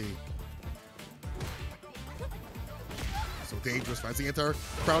 Let's see. So dangerous. Fancy enter.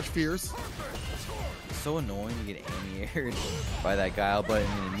 Crouch fierce. It's so annoying to get anti-aired by that Guile button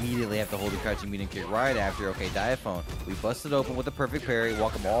and immediately have to hold the crouching medium kick right after. Okay, Diaphone. We busted open with the perfect parry.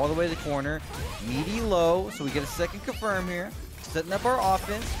 Walk him all the way to the corner. Meaty low, so we get a second confirm here. Setting up our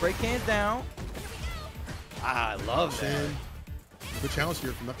offense. Spray cans down. I love that. Good challenge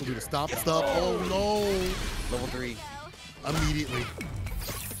here from NuckleDu to stop stuff. Oh no. Level 3. Immediately.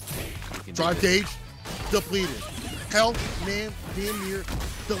 Drive gauge. Depleted. Health, man, damn near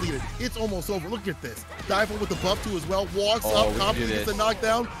deleted. It's almost over. Look at this. Diaphone with the buff too as well. Walks up, confidently gets the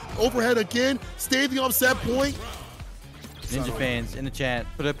knockdown. Overhead again. Stay the offset point. Ninja fans in the chat,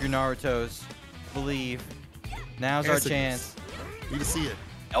 put up your Narutos. Believe. Now's our chance. Need to see it.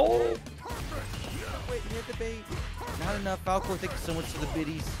 Oh! Wait, you hit the bait. Not enough. Falcor, thank you so much for the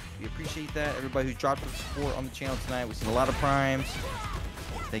biddies. We appreciate that. Everybody who dropped the support on the channel tonight. We've seen a lot of primes.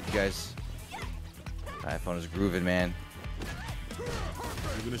 Thank you guys. Diaphone is grooving, man.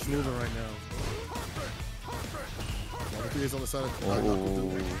 You're gonna schmoovin right now. All the three is on the side of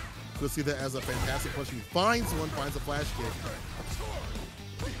NuckleDu. Could see that as a fantastic punch. He finds one, finds a flash kick.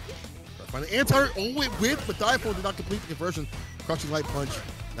 Find the anti. Oh, it whipped, but Diaphone did not complete the conversion. Crouching light punch,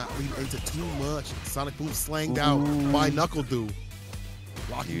 not leading into too much. Sonic Boom slanged out by NuckleDu.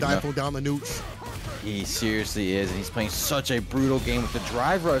 Locking Diaphone down the nooch. He seriously is, and he's playing such a brutal game with the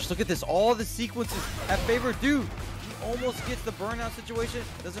drive rush. Look at this. All the sequences have favored Dude. He almost gets the burnout situation.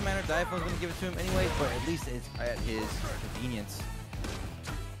 Doesn't matter. Diaphone's going to give it to him anyway, but at least it's at his convenience.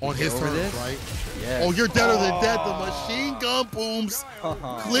 On his terms, right? Yeah. Oh, you're deader than dead. The machine gun booms.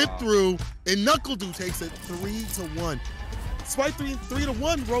 Clip through, and NuckleDu takes it 3-1. Despite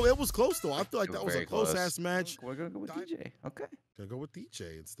 3-1, bro, it was close though. I feel like that was a close-ass match. We're gonna go with DJ. Okay. Gonna go with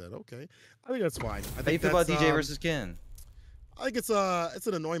DJ instead. Okay. I think that's fine. How do you feel about DJ versus Ken? I think it's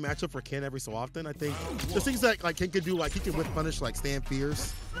an annoying matchup for Ken every so often. I think there's things that like Ken can do, like he can whip punish, like stand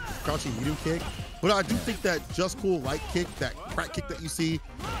fierce, crouching medium kick. But I do think that just cool light kick, that crack kick that you see,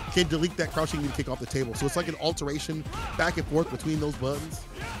 can delete that crouching medium kick off the table. So it's like an alteration back and forth between those buttons.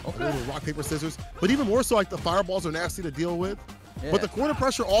 Okay. A little rock paper scissors. But even more so, like the fireballs are nasty to deal with. Yeah. But the corner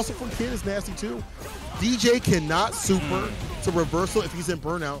pressure also from Ken is nasty too. DJ cannot super to reversal if he's in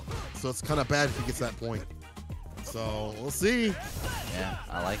burnout, so it's kind of bad if he gets that point. So we'll see. Yeah,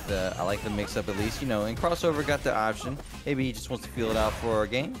 I like the mix up at least. You know, and crossover got the option. Maybe he just wants to feel it out for a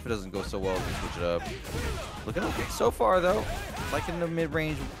game. If it doesn't go so well, we can switch it up. Looking okay so far though. Like in the mid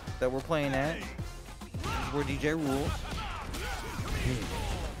range that we're playing at. This is where DJ rules.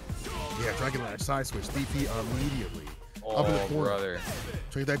 Yeah, Dragon Lash side switch. DP immediately. Oh, up in the corner. Brother.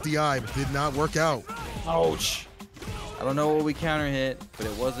 Trying that DI, but did not work out. Ouch. I don't know what we counter hit, but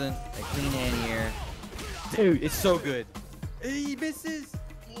it wasn't a clean anti-air. Dude, it's so good. He misses.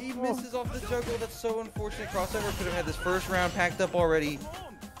 He misses off the juggle. That's so unfortunate. Crossover could have had this first round packed up already.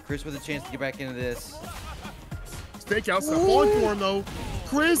 Chris with a chance to get back into this. Stakeout's not falling for him though.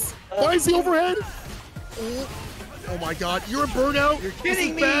 Chris finds the overhead. Oh my God, you're a burnout. You're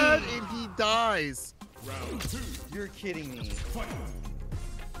kidding me. Bad, and he dies. You're kidding me.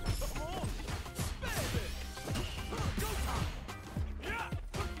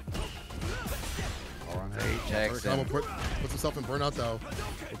 Jackson puts himself in burnout though.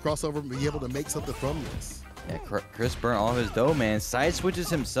 The crossover, be able to make something from this. Yeah, Chris burnt all of his dough, man. Side switches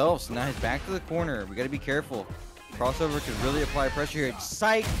himself, so now he's back to the corner. We got to be careful. Crossover could really apply pressure here.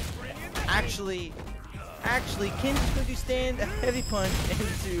 Psych. Actually, Ken's going to stand a heavy punch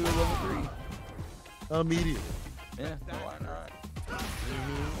into level 3. Immediately. Yeah, why not?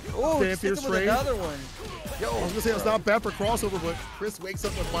 Oh, with another one. Yo, I was gonna say it's not bad for crossover, but Chris wakes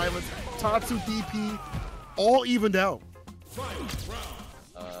up with violence. Tatsu DP, all evened out.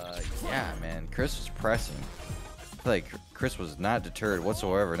 Yeah, man. Chris was pressing. I feel like Chris was not deterred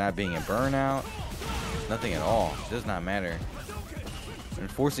whatsoever, not being in burnout. Nothing at all. It does not matter.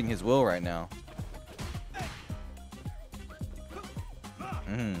 Enforcing his will right now.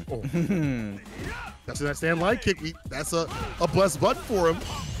 That's that stand light kick. That's a blessed button for him.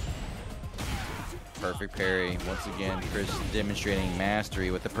 Perfect parry. Once again, Chris demonstrating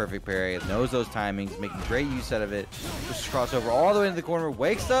mastery with the perfect parry. Knows those timings, making great use out of it. Pushes crossover all the way into the corner.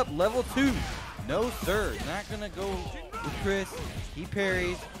 Wakes up, level 2. No, sir. Not going to go with Chris. He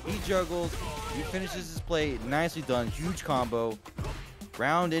parries. He juggles. He finishes his play. Nicely done. Huge combo.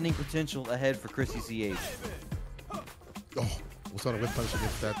 Round-ending potential ahead for ChrisCCH. Oh, what's on a whip punch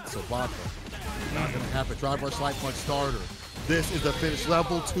against that Sobaka? Not going to happen. Drive rush light punch starter. This is the finish.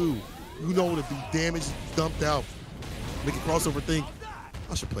 Level 2. You know to be damaged, dumped out. Make a crossover think,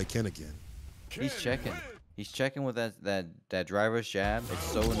 I should play Ken again. He's checking. He's checking with that drive rush jab. It's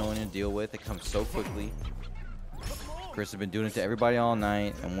so annoying to deal with. It comes so quickly. Chris has been doing it to everybody all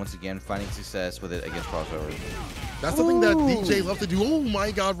night, and once again finding success with it against crossovers. That's something that DJ loves to do. Oh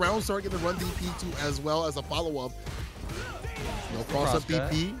my God, round start getting the run DP too as well as a follow-up. No cross-up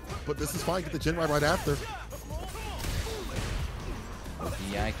DP, but this is fine. Get the gen right after.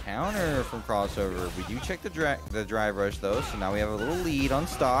 DI counter from crossover. We do check the drive rush though, so now we have a little lead on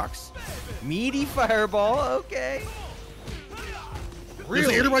stocks. Meaty fireball, okay. There's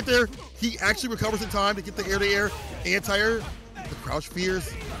the air right there. He actually recovers in time to get the air-to-air anti-air. The crouch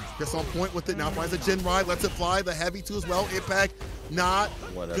fears. Gets on point with it. Now finds a gen ride. Lets it fly. The heavy too as well. Impact. Not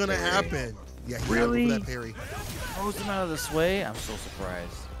gonna happen. Yeah, he really? Had for that parry. Throws him out of the sway. I'm so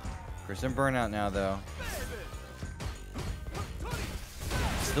surprised. Chris in burnout now though.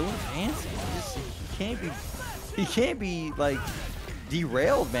 Still advancing. He can't be like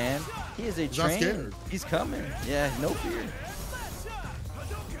derailed, man. He is a trainer. He's coming. Yeah, no fear.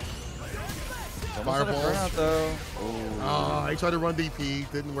 Fireball. Though. Oh, he tried to run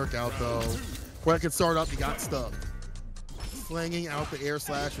DP. Didn't work out though. When I could start up, he got stuck. Slanging out the air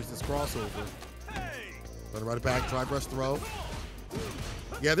slashers. This crossover. Let him run it back. Drive rush throw.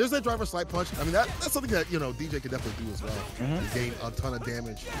 Yeah, there's that driver slight punch. I mean, that's something that, you know, DJ could definitely do as well. Gain a ton of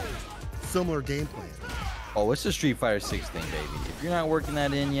damage. Similar game plan. Oh, it's a Street Fighter 6 thing, baby. If you're not working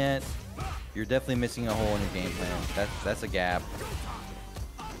that in yet, you're definitely missing a hole in your game plan. That's a gap.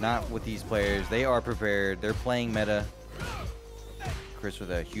 Not with these players. They are prepared. They're playing meta. Chris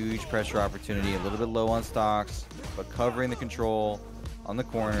with a huge pressure opportunity, a little bit low on stocks, but covering the control on the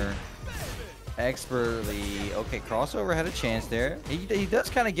corner. Expertly. Okay, crossover had a chance there. He does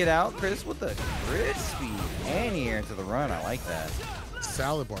kind of get out, Chris, with the crispy anti-air into the run. I like that.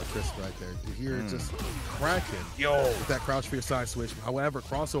 Salad bar Chris right there. You hear it just cracking. Yo. With that crouch fear side switch. However,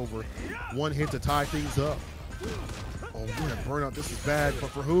 crossover, one hit to tie things up. Oh, man, burnout. This is bad, but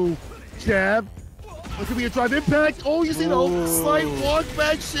for who? Jab. Look at me a drive impact. Oh, you see the slight walk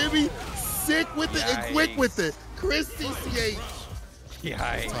back shimmy. Sick with it and quick with it. ChrisCCH.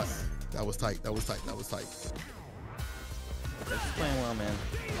 Yikes. That was tight. That was tight. That was tight. He's playing well, man.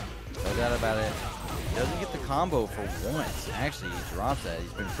 No doubt about it. He doesn't get the combo for once. Actually, he drops that.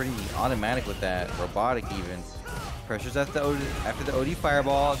 He's been pretty automatic with that. Robotic even. Pressures after the OD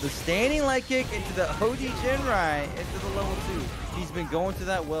fireball. The standing light kick into the OD Genrai into the level 2. He's been going to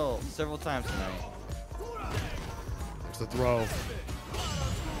that well several times tonight. There's the throw.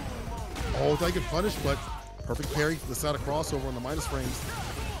 Oh, they get punished, but perfect parry to the side of crossover on the minus frames.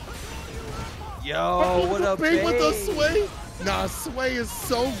 Yo, what up, big with the sway? Nah, sway is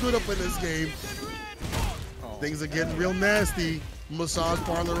so good up in this game. Things are getting real nasty. Massage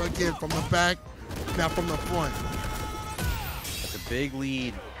parlor again from the back, now from the front. That's a big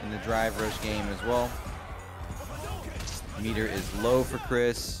lead in the drive rush game as well. Meter is low for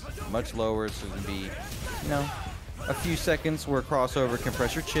Chris, much lower, so it's gonna be, you know, a few seconds where crossover can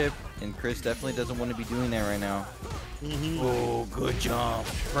pressure chip, and Chris definitely doesn't want to be doing that right now. Oh, good jump.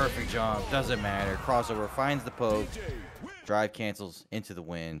 Perfect jump. Doesn't matter. Crossover finds the poke. Drive cancels into the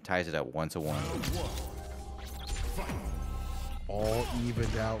win. Ties it up 1-1. All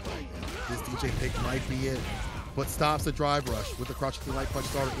evened out right now. This DJ pick might be it. But stops the drive rush with the crouching light punch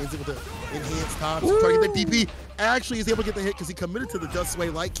starter. Ends it with the enhanced tops. Trying to get the DP. Actually is able to get the hit because he committed to the just sway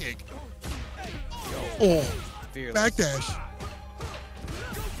light kick. Oh, Fearless. backdash.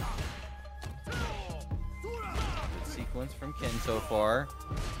 Sequence from Ken so far.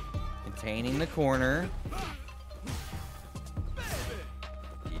 Containing the corner.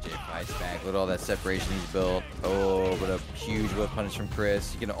 DJ fights back. Look at all that separation he's built. Oh, but a huge whip punish from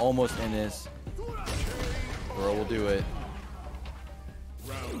Chris. You can almost end this. Bro will do it.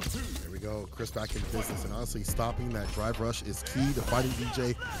 There we go. Chris back in business, and honestly, stopping that drive rush is key to fighting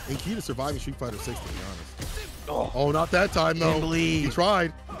DJ and key to surviving Street Fighter 6, to be honest. Oh, not that time, though. Believe. He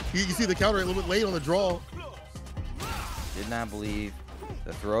tried. You see the counter a little bit late on the draw. Did not believe.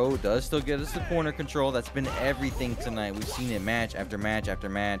 The throw does still get us the corner control. That's been everything tonight. We've seen it match after match after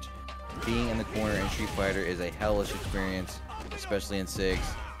match. Being in the corner in Street Fighter is a hellish experience, especially in 6.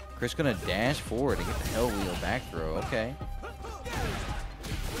 Chris gonna dash forward and get the hell wheel back throw. Okay.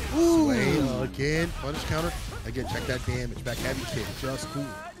 Sway again. Punish counter. Again, check that damage. Back heavy kick. Just cool.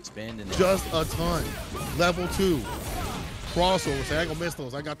 Spin and Just a ton. Level 2. Crossover. So I ain't gonna miss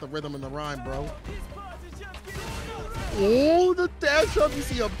those. I got the rhythm and the rhyme, bro. Oh, the dash up. You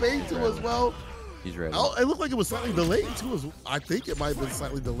see a bait too as well. He's ready. Oh, it looked like it was slightly delayed too. I think it might have been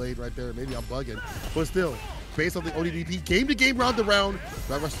slightly delayed right there. Maybe I'm bugging. But still, based on the ODDP, game to game, round to round,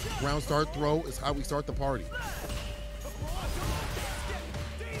 round start throw is how we start the party.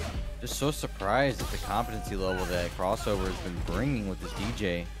 Just so surprised at the competency level that Crossover has been bringing with this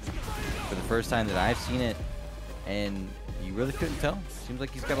DJ for the first time that I've seen it. And you really couldn't tell. Seems like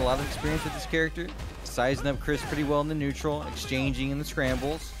he's got a lot of experience with this character. Sizing up Chris pretty well in the neutral, exchanging in the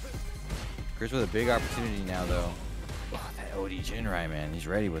scrambles. Chris with a big opportunity now, though. Oh, that OD Jinrai, man. He's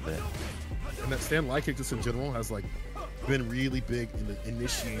ready with it. And that stand light kick just in general has like been really big in the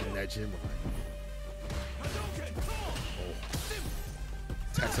initiating that Jinrai.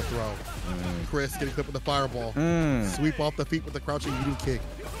 Tax a throw. Chris getting clipped with the fireball. Sweep off the feet with the crouching medium kick.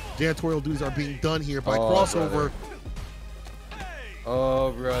 Janitorial duties are being done here by Crossover. Brother.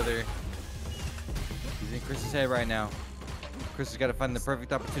 Oh, brother. He's in Chris's head right now. Chris has got to find the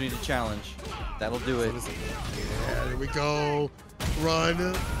perfect opportunity to challenge. That'll do it. Yeah, there we go. Run.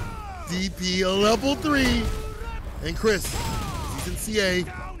 DP a level 3. And Chris, he's in CA.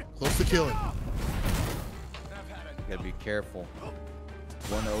 Close to killing. You gotta be careful.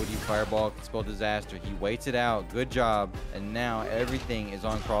 One OD fireball can spell disaster. He waits it out. Good job. And now everything is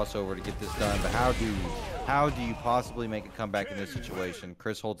on Crossover to get this done. But how do you possibly make a comeback in this situation?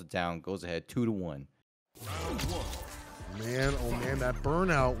 Chris holds it down, goes ahead 2-1. Man, oh man, that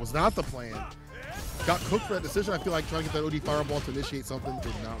burnout was not the plan. Got cooked for that decision. I feel like trying to get that OD fireball to initiate something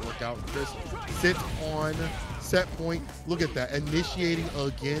did not work out. Chris sits on set point. Look at that, initiating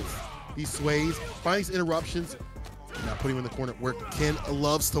against these sways, finding these interruptions. Now putting him in the corner where Ken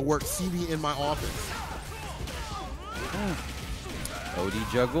loves to work. CB in my office. OD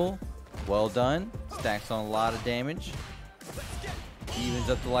juggle, well done. Stacks on a lot of damage. Evens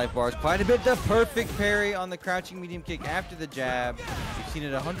up the life bars quite a bit. The perfect parry on the crouching medium kick after the jab. We've seen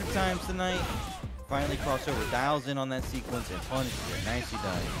it 100 times tonight. Finally Crossover dials in on that sequence and punishes it. Nicely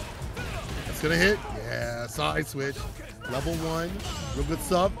done. It's gonna hit. Yeah, side switch. Level 1. Real good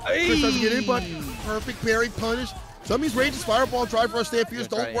sub. Chris doesn't get in, but perfect parry punish. Some of these ranges, fireball, drive rush, stand fierce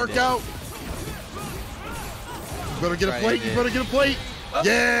don't work out. You better get a plate. You better get a plate.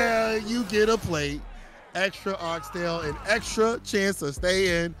 Yeah, you get a plate. Extra oxtail, an extra chance to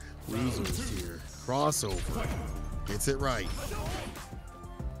stay in. Losers here. Crossover. Gets it right.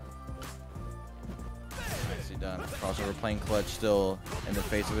 Nicely done. Crossover playing clutch still in the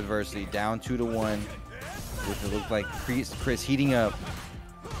face of adversity. Down 2-1. With it look like Chris heating up.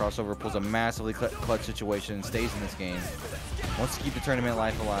 Crossover pulls a massively clutch situation and stays in this game. Wants to keep the tournament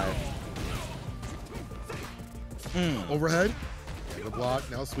life alive. Overhead. The block.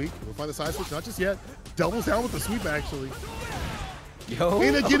 Now sweep. We'll find the side switch. Not just yet. Doubles down with the sweep, actually. Yo,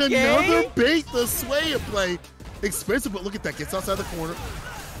 And again, another bait. The sway at play. Expensive, but look at that. Gets outside the corner.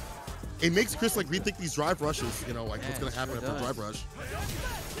 It makes Chris like rethink these drive rushes. You know, like what's going to happen after a drive rush.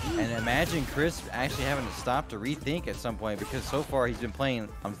 And imagine Chris actually having to stop to rethink at some point, because so far he's been playing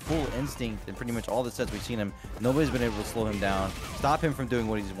on full instinct in pretty much all the sets we've seen him. Nobody's been able to slow him down, stop him from doing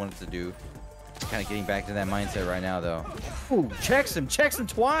what he's wanted to do. Kind of getting back to that mindset right now, though. Ooh, checks him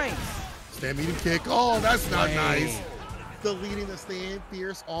twice. Stand medium kick. Oh, that's not nice. Deleting the stand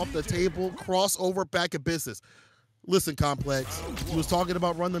fierce off the table. Crossover back in business. Listen, Complex. He was talking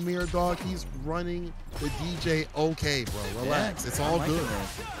about run the mirror, dog. He's running the DJ okay, bro. Relax. It's all good.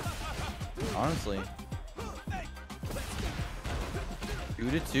 Honestly.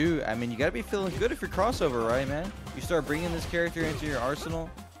 2-2. I mean, you got to be feeling good if you're Crossover, right, man? You start bringing this character into your arsenal,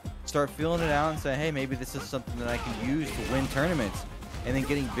 start feeling it out and say, hey, maybe this is something that I can use to win tournaments. And then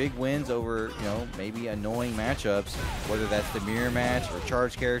getting big wins over, you know, maybe annoying matchups, whether that's the mirror match or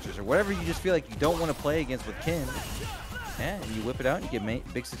charge characters or whatever you just feel like you don't want to play against with Ken. Yeah, and you whip it out and you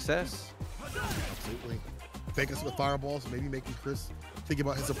get big success. Absolutely. Fake us with fireballs, maybe making Chris think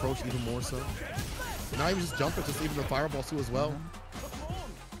about his approach even more so. Not even just jumping, just even the fireballs too as well.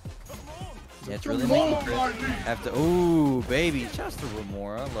 Yeah, it's really making Chris have to. Ooh, baby. Just to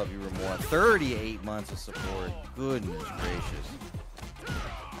Remora. I love you, Remora. 38 months of support. Goodness gracious.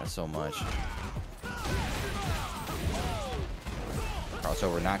 That's so much.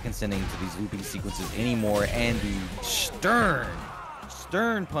 Crossover not consenting to these looping sequences anymore. And the stern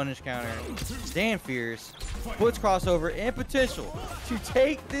punish counter. Stand fierce. Puts Crossover in potential to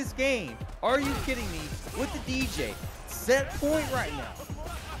take this game. Are you kidding me? With the DJ. Set point right now.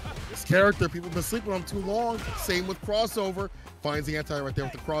 This character, people have been sleeping on him too long. Same with Crossover. Finds the anti right there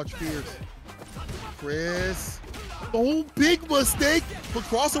with the crouch fierce. Chris. Oh, big mistake. But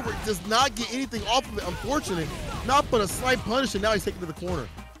Crossover does not get anything off of it. Unfortunate. Not but a slight punish, and now he's taken to the corner.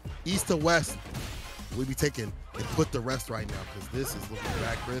 East to west. We'll be taking and put the rest right now because this is looking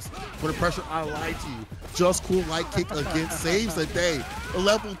bad, Chris. Putting pressure, I lied to you. Just cool light kick again saves the day. The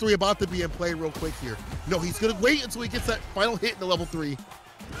level 3 about to be in play real quick here. No, he's going to wait until he gets that final hit in the level 3.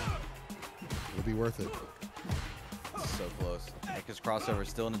 It'll be worth it. So close. Because Crossover is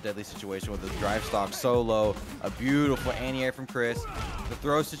still in a deadly situation with the drive stock so low. A beautiful anti-air from Chris. The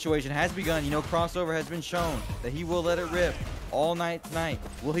throw situation has begun. You know, Crossover has been shown that he will let it rip all night tonight.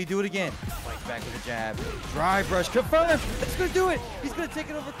 Will he do it again? Fights back with a jab. Drive rush confirmed. That's going to do it. He's going to take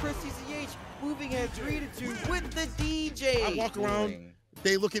it over ChrisCCH. Moving at 3-2 with the DJ. I walk around,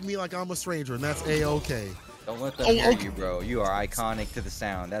 they look at me like I'm a stranger, and that's A-okay. Don't let them hear you, bro. You are iconic to the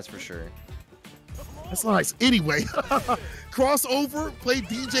sound, that's for sure. That's nice. Anyway, Crossover played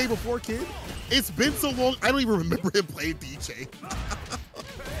DJ before Kid. It's been so long, I don't even remember him playing DJ.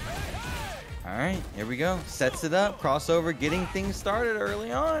 All right, here we go. Sets it up. Crossover getting things started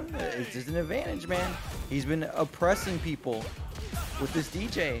early on. It's just an advantage, man. He's been oppressing people with this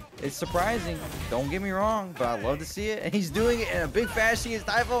DJ. It's surprising. Don't get me wrong, but I love to see it. And he's doing it in a big fashion against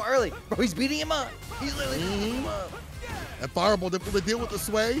Diaphone early. Bro, he's beating him up. He's literally beating him up. That fireball did the deal with the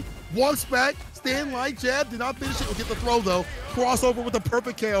sway. Walks back, stand light jab, did not finish it. Will get the throw though. Crossover with a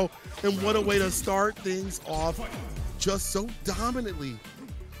perfect KO. And what a way to start things off just so dominantly.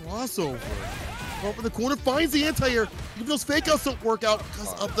 Crossover. Over the corner, finds the anti-air. Even those fake outs don't work out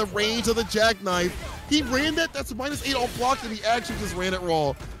because of the range of the jackknife. He ran that, that's a -8 on block, and he actually just ran it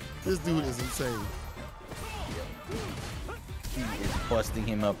raw. This dude is insane. He is busting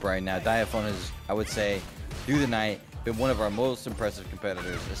him up right now. Diaphone is, I would say, through the night, been one of our most impressive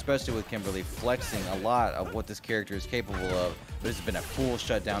competitors, especially with Kimberly flexing a lot of what this character is capable of. But it's been a full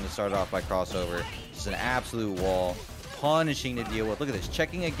shutdown to start off by Crossover. Just an absolute wall. Punishing to deal with. Look at this.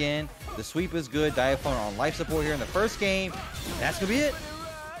 Checking again. The sweep is good. Diaphone on life support here in the first game. That's going to be it.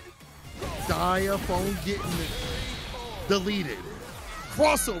 Diaphone getting deleted.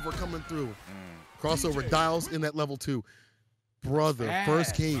 Crossover coming through. Crossover dials in that level 2. Brother,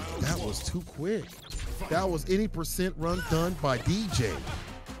 first game. That was too quick. That was any percent run done by DJ.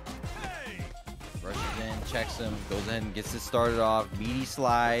 Rushes in, checks him, goes ahead and gets it started off. Meaty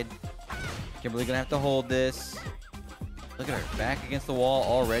slide. Kimberly going to have to hold this. Look at her, back against the wall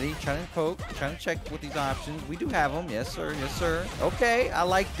already, trying to poke, trying to check with these options. We do have them, yes sir, yes sir. Okay, I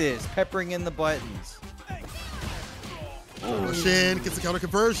like this, peppering in the buttons. Shin gets the counter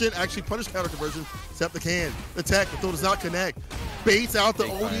conversion, actually punish counter conversion, except the can. The tech, the throw does not connect. Baits out the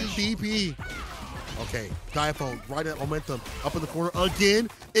ODDP. Okay, Diaphone, right at momentum, up in the corner again.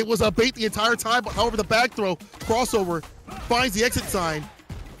 It was a bait the entire time, but however the back throw, Crossover finds the exit sign.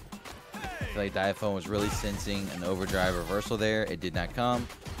 I feel like Diaphone was really sensing an overdrive reversal there. It did not come.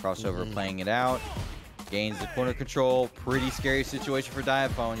 Crossover playing it out. Gains the corner control. Pretty scary situation for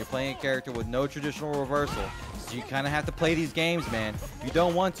Diaphone. You're playing a character with no traditional reversal. So you kind of have to play these games, man. You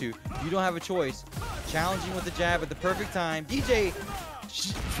don't want to. You don't have a choice. Challenging with the jab at the perfect time. DJ.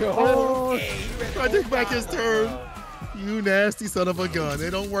 Oh, I take back his turn. You nasty son of a gun.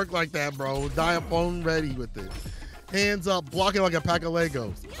 It don't work like that, bro. Diaphone ready with it. Hands up, blocking like a pack of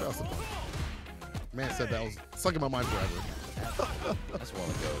Legos. Man said that was stuck in my mind forever. That's one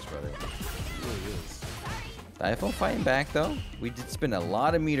of those, brother. It really is. Diaphone fighting back, though. We did spend a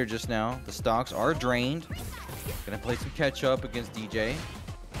lot of meter just now. The stocks are drained. Gonna play some catch up against DJ.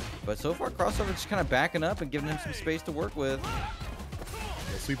 But so far, Crossover just kind of backing up and giving him some space to work with.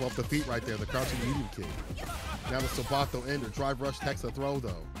 They sweep off the feet right there, the crouching medium kick. Now the Sabato ender, drive rush, text a throw,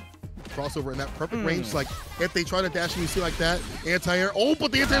 though. Crossover in that perfect range. Like, if they try to dash you see like that, anti-air. Oh,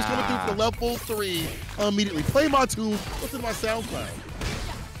 but the anti-air's coming through for the level 3 immediately. Play my tune. Listen to my SoundCloud.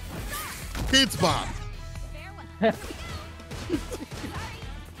 Kids Bop.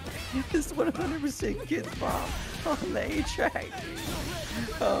 It's 100% Kids Bop. on the A-track.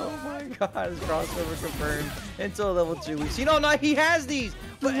 Oh my god, his crossover confirmed until level 2 weeks. You know, no, he has these,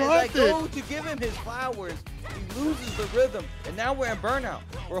 but as I go to give him his flowers, he loses the rhythm, and now we're in burnout.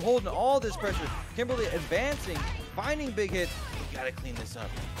 We're holding all this pressure. Kimberly advancing, finding big hits. We gotta clean this up.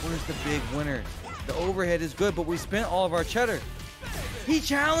 Where's the big winner? The overhead is good, but we spent all of our cheddar. He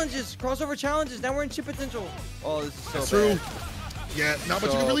challenges, crossover challenges. Now we're in chip potential. Oh, this is so That's bad. true. Yeah, not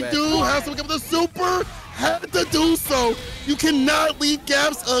much you So can really bad. do. Has to become the super. Had to do so. You cannot leave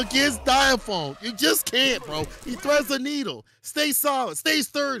gaps against Diaphone. You just can't, bro. He threads the needle. Stay solid. Stay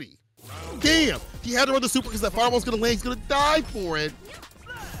sturdy. Damn. He had to run the super because that fireball's going to land. He's going to die for it.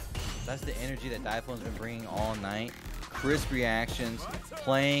 That's the energy that Diaphone's been bringing all night. Crisp reactions,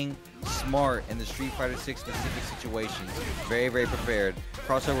 playing smart in the Street Fighter 6 specific situations. Very, very prepared.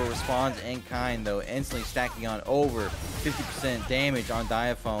 Crossover responds in kind, though, instantly stacking on over 50% damage on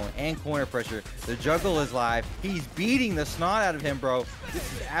Diaphone and corner pressure. The juggle is live. He's beating the snot out of him, bro.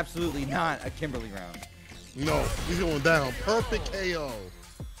 This is absolutely not a Kimberly round. No, he's going down. Perfect KO.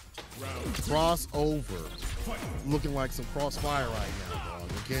 Crossover. Looking like some crossfire right now, dog.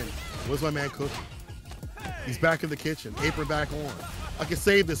 Again, what's my man cooking? He's back in the kitchen. Apron back on. I can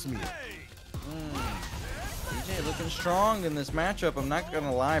save this meal. DJ looking strong in this matchup. I'm not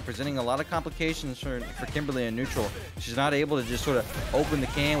gonna lie, presenting a lot of complications for Kimberly in neutral. She's not able to just sort of open the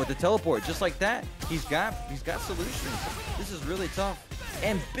can with the teleport just like that. He's got solutions. This is really tough.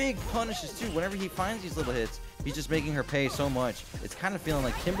 And big punishes too. Whenever he finds these little hits, he's just making her pay so much. It's kind of feeling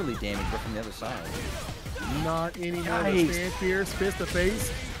like Kimberly damage, but from the other side. Not anymore. Stand fierce, fist to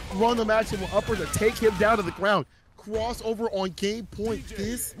face. Run the match with uppers and take him down to the ground. Crossover on game point.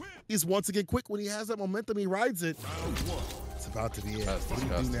 This is once again quick when he has that momentum. He rides it. It's about to be it. That's What do you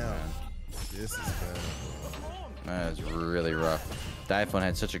do disgusting, now? man. This is bad. That is really rough. Diaphone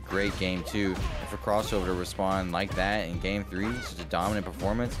had such a great game too. And for crossover to respond like that in game 3, such a dominant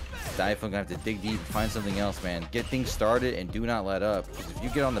performance, Diaphone gonna have to dig deep and find something else, man. Get things started and do not let up. Because if you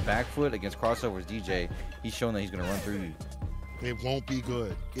get on the back foot against crossover's DJ, he's showing that he's gonna run through you. It won't be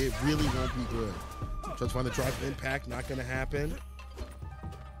good. It really won't be good. Trying to find the drive impact, not gonna happen.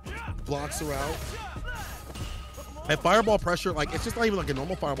 Blocks her out. And fireball pressure, like, it's just not even like a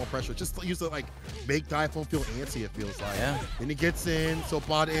normal fireball pressure. Just used to like make Diaphone feel antsy, it feels like. Yeah. Then he gets in, so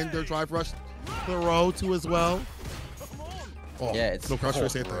bot ender, drive rush the row too as well. Oh, Yeah, it's no pressure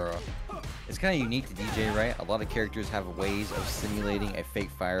is there. It's kind of unique to DJ, right? A lot of characters have ways of simulating a fake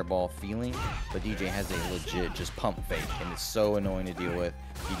fireball feeling, but DJ has a legit just pump fake, and it's so annoying to deal with.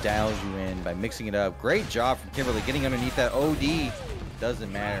 He dials you in by mixing it up. Great job from Kimberly getting underneath that OD.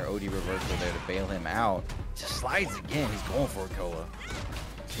 Doesn't matter, OD reversal there to bail him out. Just slides again. He's going for it, Koa.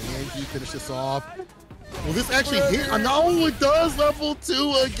 Can he finish this off? Well, this actually hit. No, it does level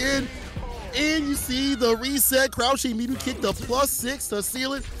 2 again. And you see the reset, crouching medium kick, the +6 to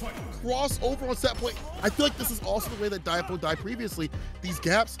seal it. Crossover on set point. I feel like this is also the way that Diaphone died previously. These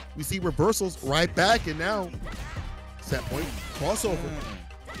gaps, we see reversals right back, and now set point, crossover.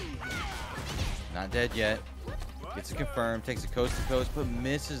 Not dead yet. Gets it confirmed, takes it coast to coast, but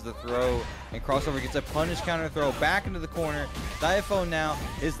misses the throw. And crossover gets a punish counter throw back into the corner. Diaphone now,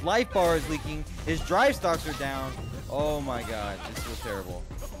 his life bar is leaking. His drive stocks are down. Oh my god, this was terrible.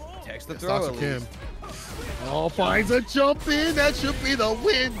 Text the throw at least. Oh, finds a jump in. That should be the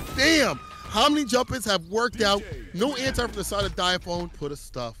win. Damn. How many jump ins have worked out? No answer from the side of Diaphone. Put a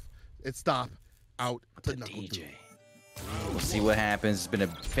stop out to NuckleDu. We'll see what happens. It's been a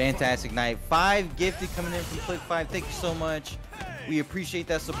fantastic night. 5 gifted coming in from Click5. Thank you so much. We appreciate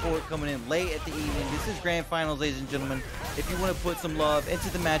that support coming in late at the evening. This is Grand Finals, ladies and gentlemen. If you want to put some love into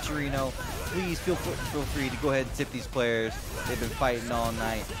the matcherino, please feel free to go ahead and tip these players. They've been fighting all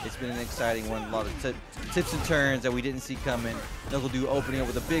night. It's been an exciting one. A lot of tips and turns that we didn't see coming. NuckleDu opening up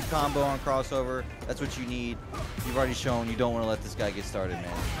with a big combo on crossover. That's what you need. You've already shown you don't want to let this guy get started,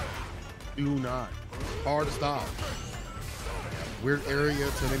 man. Do not. Hard to stop. Weird area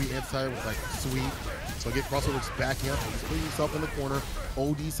to maybe inside with like sweep. So get crossover just backing up. So he's putting himself in the corner.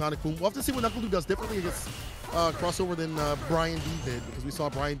 OD Sonic Boom. We'll have to see what NuckleDu does differently against crossover than Bryan-D did, because we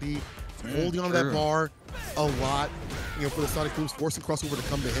saw Bryan-D holding on to that bar a lot, you know, for the Sonic Booms, forcing crossover to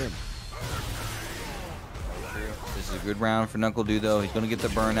come to him. True. This is a good round for NuckleDu, though. He's going to get the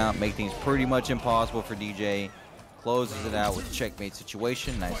burnout, make things pretty much impossible for DJ. Closes it out with a checkmate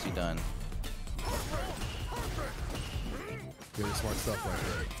situation. Nicely done. Very smart stuff right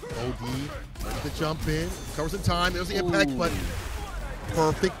there. OD, the jump in, covers in time. There's the impact, but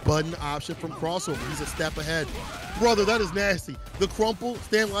perfect button option from crossover. He's a step ahead. Brother, that is nasty. The crumple,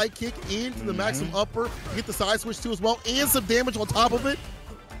 stand light kick into the maximum upper. Get the side switch too as well, and some damage on top of it.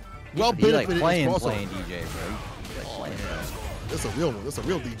 Well benefited. He like playing DJ, bro. This is a real one. This is a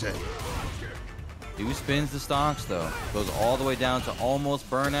real DJ. Du spins the stocks though. Goes all the way down to almost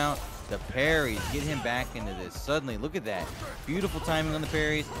burnout. The parries get him back into this. Suddenly, look at that. Beautiful timing on the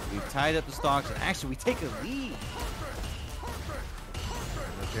parries. We've tied up the stocks, and actually we take a lead.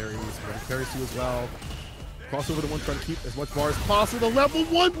 Parries too as well. Crossover to one, trying to keep as much bar as possible. The level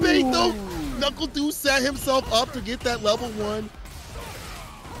 1 bait though. NuckleDu set himself up to get that level 1.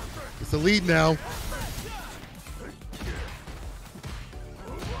 It's a lead now.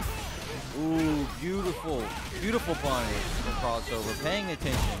 Ooh, beautiful, beautiful punish from crossover. Paying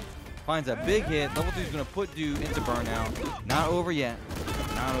attention. Finds a big hit. Level 2 is going to put Du into burnout. Not over yet.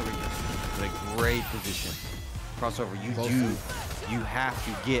 Not over yet. But a great position. Crossover, you have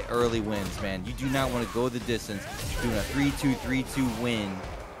to get early wins, man. You do not want to go the distance doing a 3-2, 3-2 win.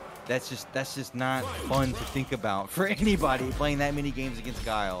 That's just not fun to think about for anybody playing that many games against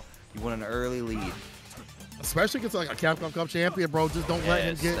Guile. You want an early lead. Especially against like a Capcom Cup champion, bro. Just don't let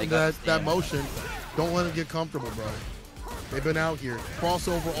him get in that motion. Don't let him get comfortable, bro. They've been out here.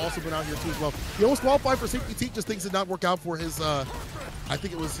 Crossover also been out here too as well. He almost qualified for CPT, just things did not work out for his, I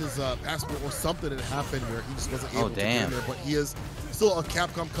think it was his passport or something that happened where he just wasn't able to get in there. But he is still a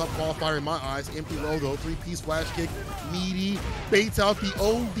Capcom Cup qualifier in my eyes. Empty row though, 3-piece flash kick, meaty, baits out the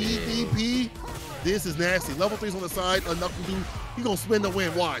ODDP. This is nasty. Level 3's on the side, NuckleDu, he gonna spin the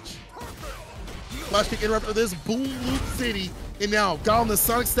win, watch. Flash kick interrupt of this, boom loop city, and now Guile on the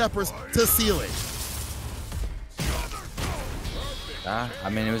Sonic Steppers to seal it. I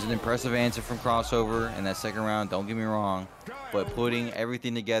mean, it was an impressive answer from crossover in that second round, don't get me wrong. But putting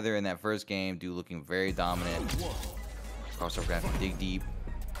everything together in that first game, Du looking very dominant. Crossover gonna have to dig deep,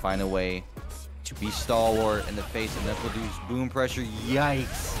 find a way to be stalwart in the face of NuckleDu's boom pressure.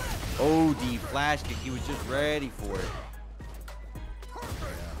 Yikes. OD flash kick, he was just ready for it.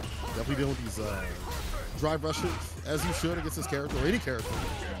 Definitely dealing with these drive rushes, as you should against this character, or any character.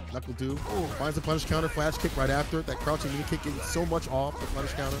 NuckleDu finds the punish counter, flash kick right after it. That crouching knee kick getting so much off the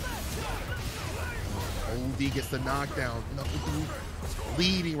punish counter. OD gets the knockdown. NuckleDu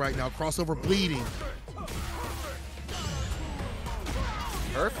bleeding right now. Crossover bleeding.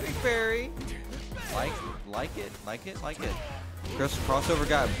 Perfect parry. Like it. Crossover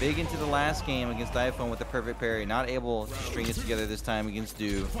got big into the last game against Diaphone with the perfect parry. Not able to string it together this time against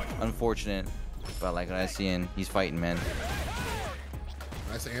Du. Unfortunate. But like what I see in, he's fighting, man.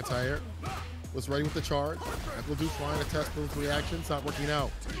 Nice anti-air. Was ready with the charge. NuckleDu trying to test those reactions. Not working out.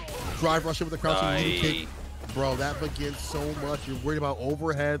 Drive rush with the crouching knee kick. Bro, that begins so much. You're worried about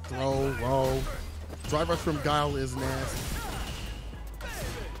overhead, throw, row. Drive rush from Guile is nasty.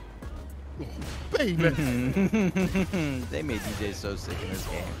 Baby. They made DJ so sick in this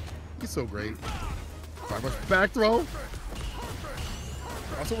game. He's so great. Drive rush back throw.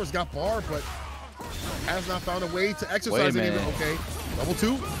 Crossover's got bar, but has not found a way to exercise it even. Okay, level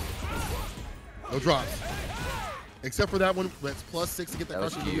 2. No drops. Except for that one, that's +6 to get that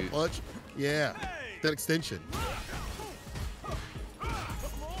crushing knee punch. Yeah, that extension.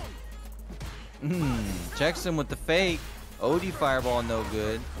 Checks him with the fake. OD fireball, no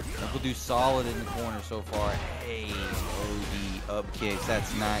good. NuckleDu solid in the corner so far. Hey, OD up kicks,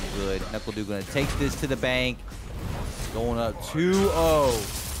 that's not good. NuckleDu gonna take this to the bank. Going up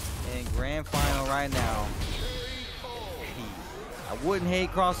 2-0 in grand final right now. I wouldn't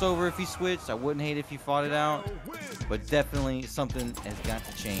hate crossover if he switched. I wouldn't hate if he fought it out. But definitely something has got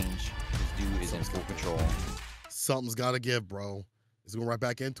to change. This dude is in full control. Something's got to give, bro. He's going right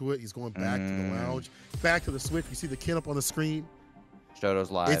back into it. He's going back to the lounge. Back to the switch. You see the kin up on the screen.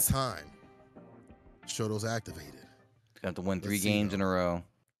 Shoto's live. It's time. Shoto's activated. He's going to have to win 3 games in a row.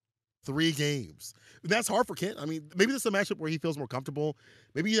 3 games. That's hard for Kent. I mean, maybe this is a matchup where he feels more comfortable.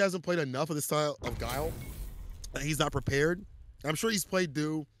 Maybe he hasn't played enough of this style of Guile. He's not prepared. I'm sure he's played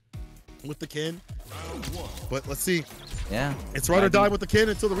Du with the kin. But let's see. Yeah. It's ride or die with the kin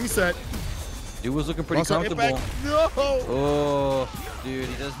until the reset. Du was looking pretty comfortable. No! Oh, dude,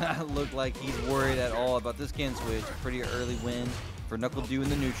 he does not look like he's worried at all about this kin switch. A pretty early win for NuckleDu in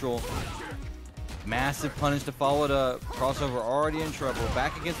the neutral. Massive punish to follow it up. Crossover already in trouble.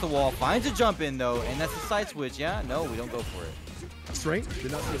 Back against the wall. Finds a jump in, though, and that's a side switch. Yeah? No, we don't go for it. Straight.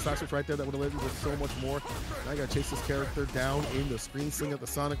 Did not see a side switch right there. That would have led me with so much more. Now I got to chase this character down in the screen sling of the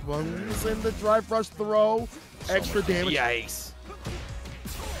Sonic Bones and the drive rush throw. Extra damage. Yikes.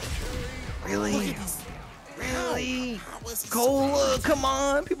 Really? Really? Cola, come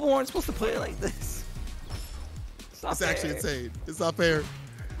on. People aren't supposed to play like this. It's actually insane. It's not fair.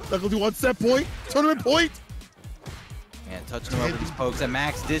 NuckleDu 1 set point. Tournament point. Man, touching him up with these pokes at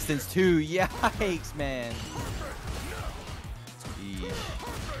max distance, too. Yikes, man.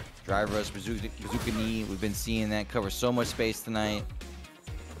 Drive rush, bazooka knee. We've been seeing that cover so much space tonight.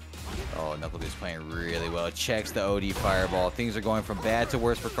 Oh, NuckleDu's playing really well. Checks the OD fireball. Things are going from bad to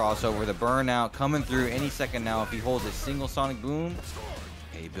worse for crossover. The burnout coming through any second now. If he holds a single sonic boom,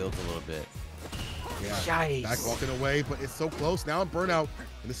 he builds a little bit. Yeah, Yikes. back walking away, but it's so close. Now in burnout,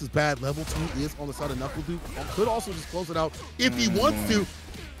 and this is bad. Level 2 is on the side of NuckleDu. Could also just close it out if he wants to.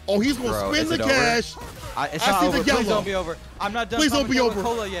 Oh, he's going to spin the cash. It's I not see over. the yellow. Please don't be over. I'm not done. Please don't be over.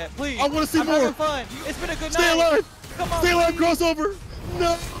 Cola yet. Please. I want to see I'm more. having fun. It's been a good Stay night. alive. Come on. Stay alive. Crossover.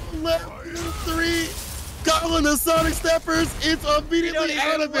 No. Level 3. Guile the Sonic Steppers. It's immediately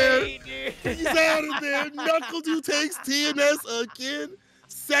out of there. He's out of there. NuckleDu takes TNS again.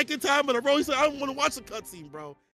 Second time in a row. He said, I don't want to watch the cutscene, bro.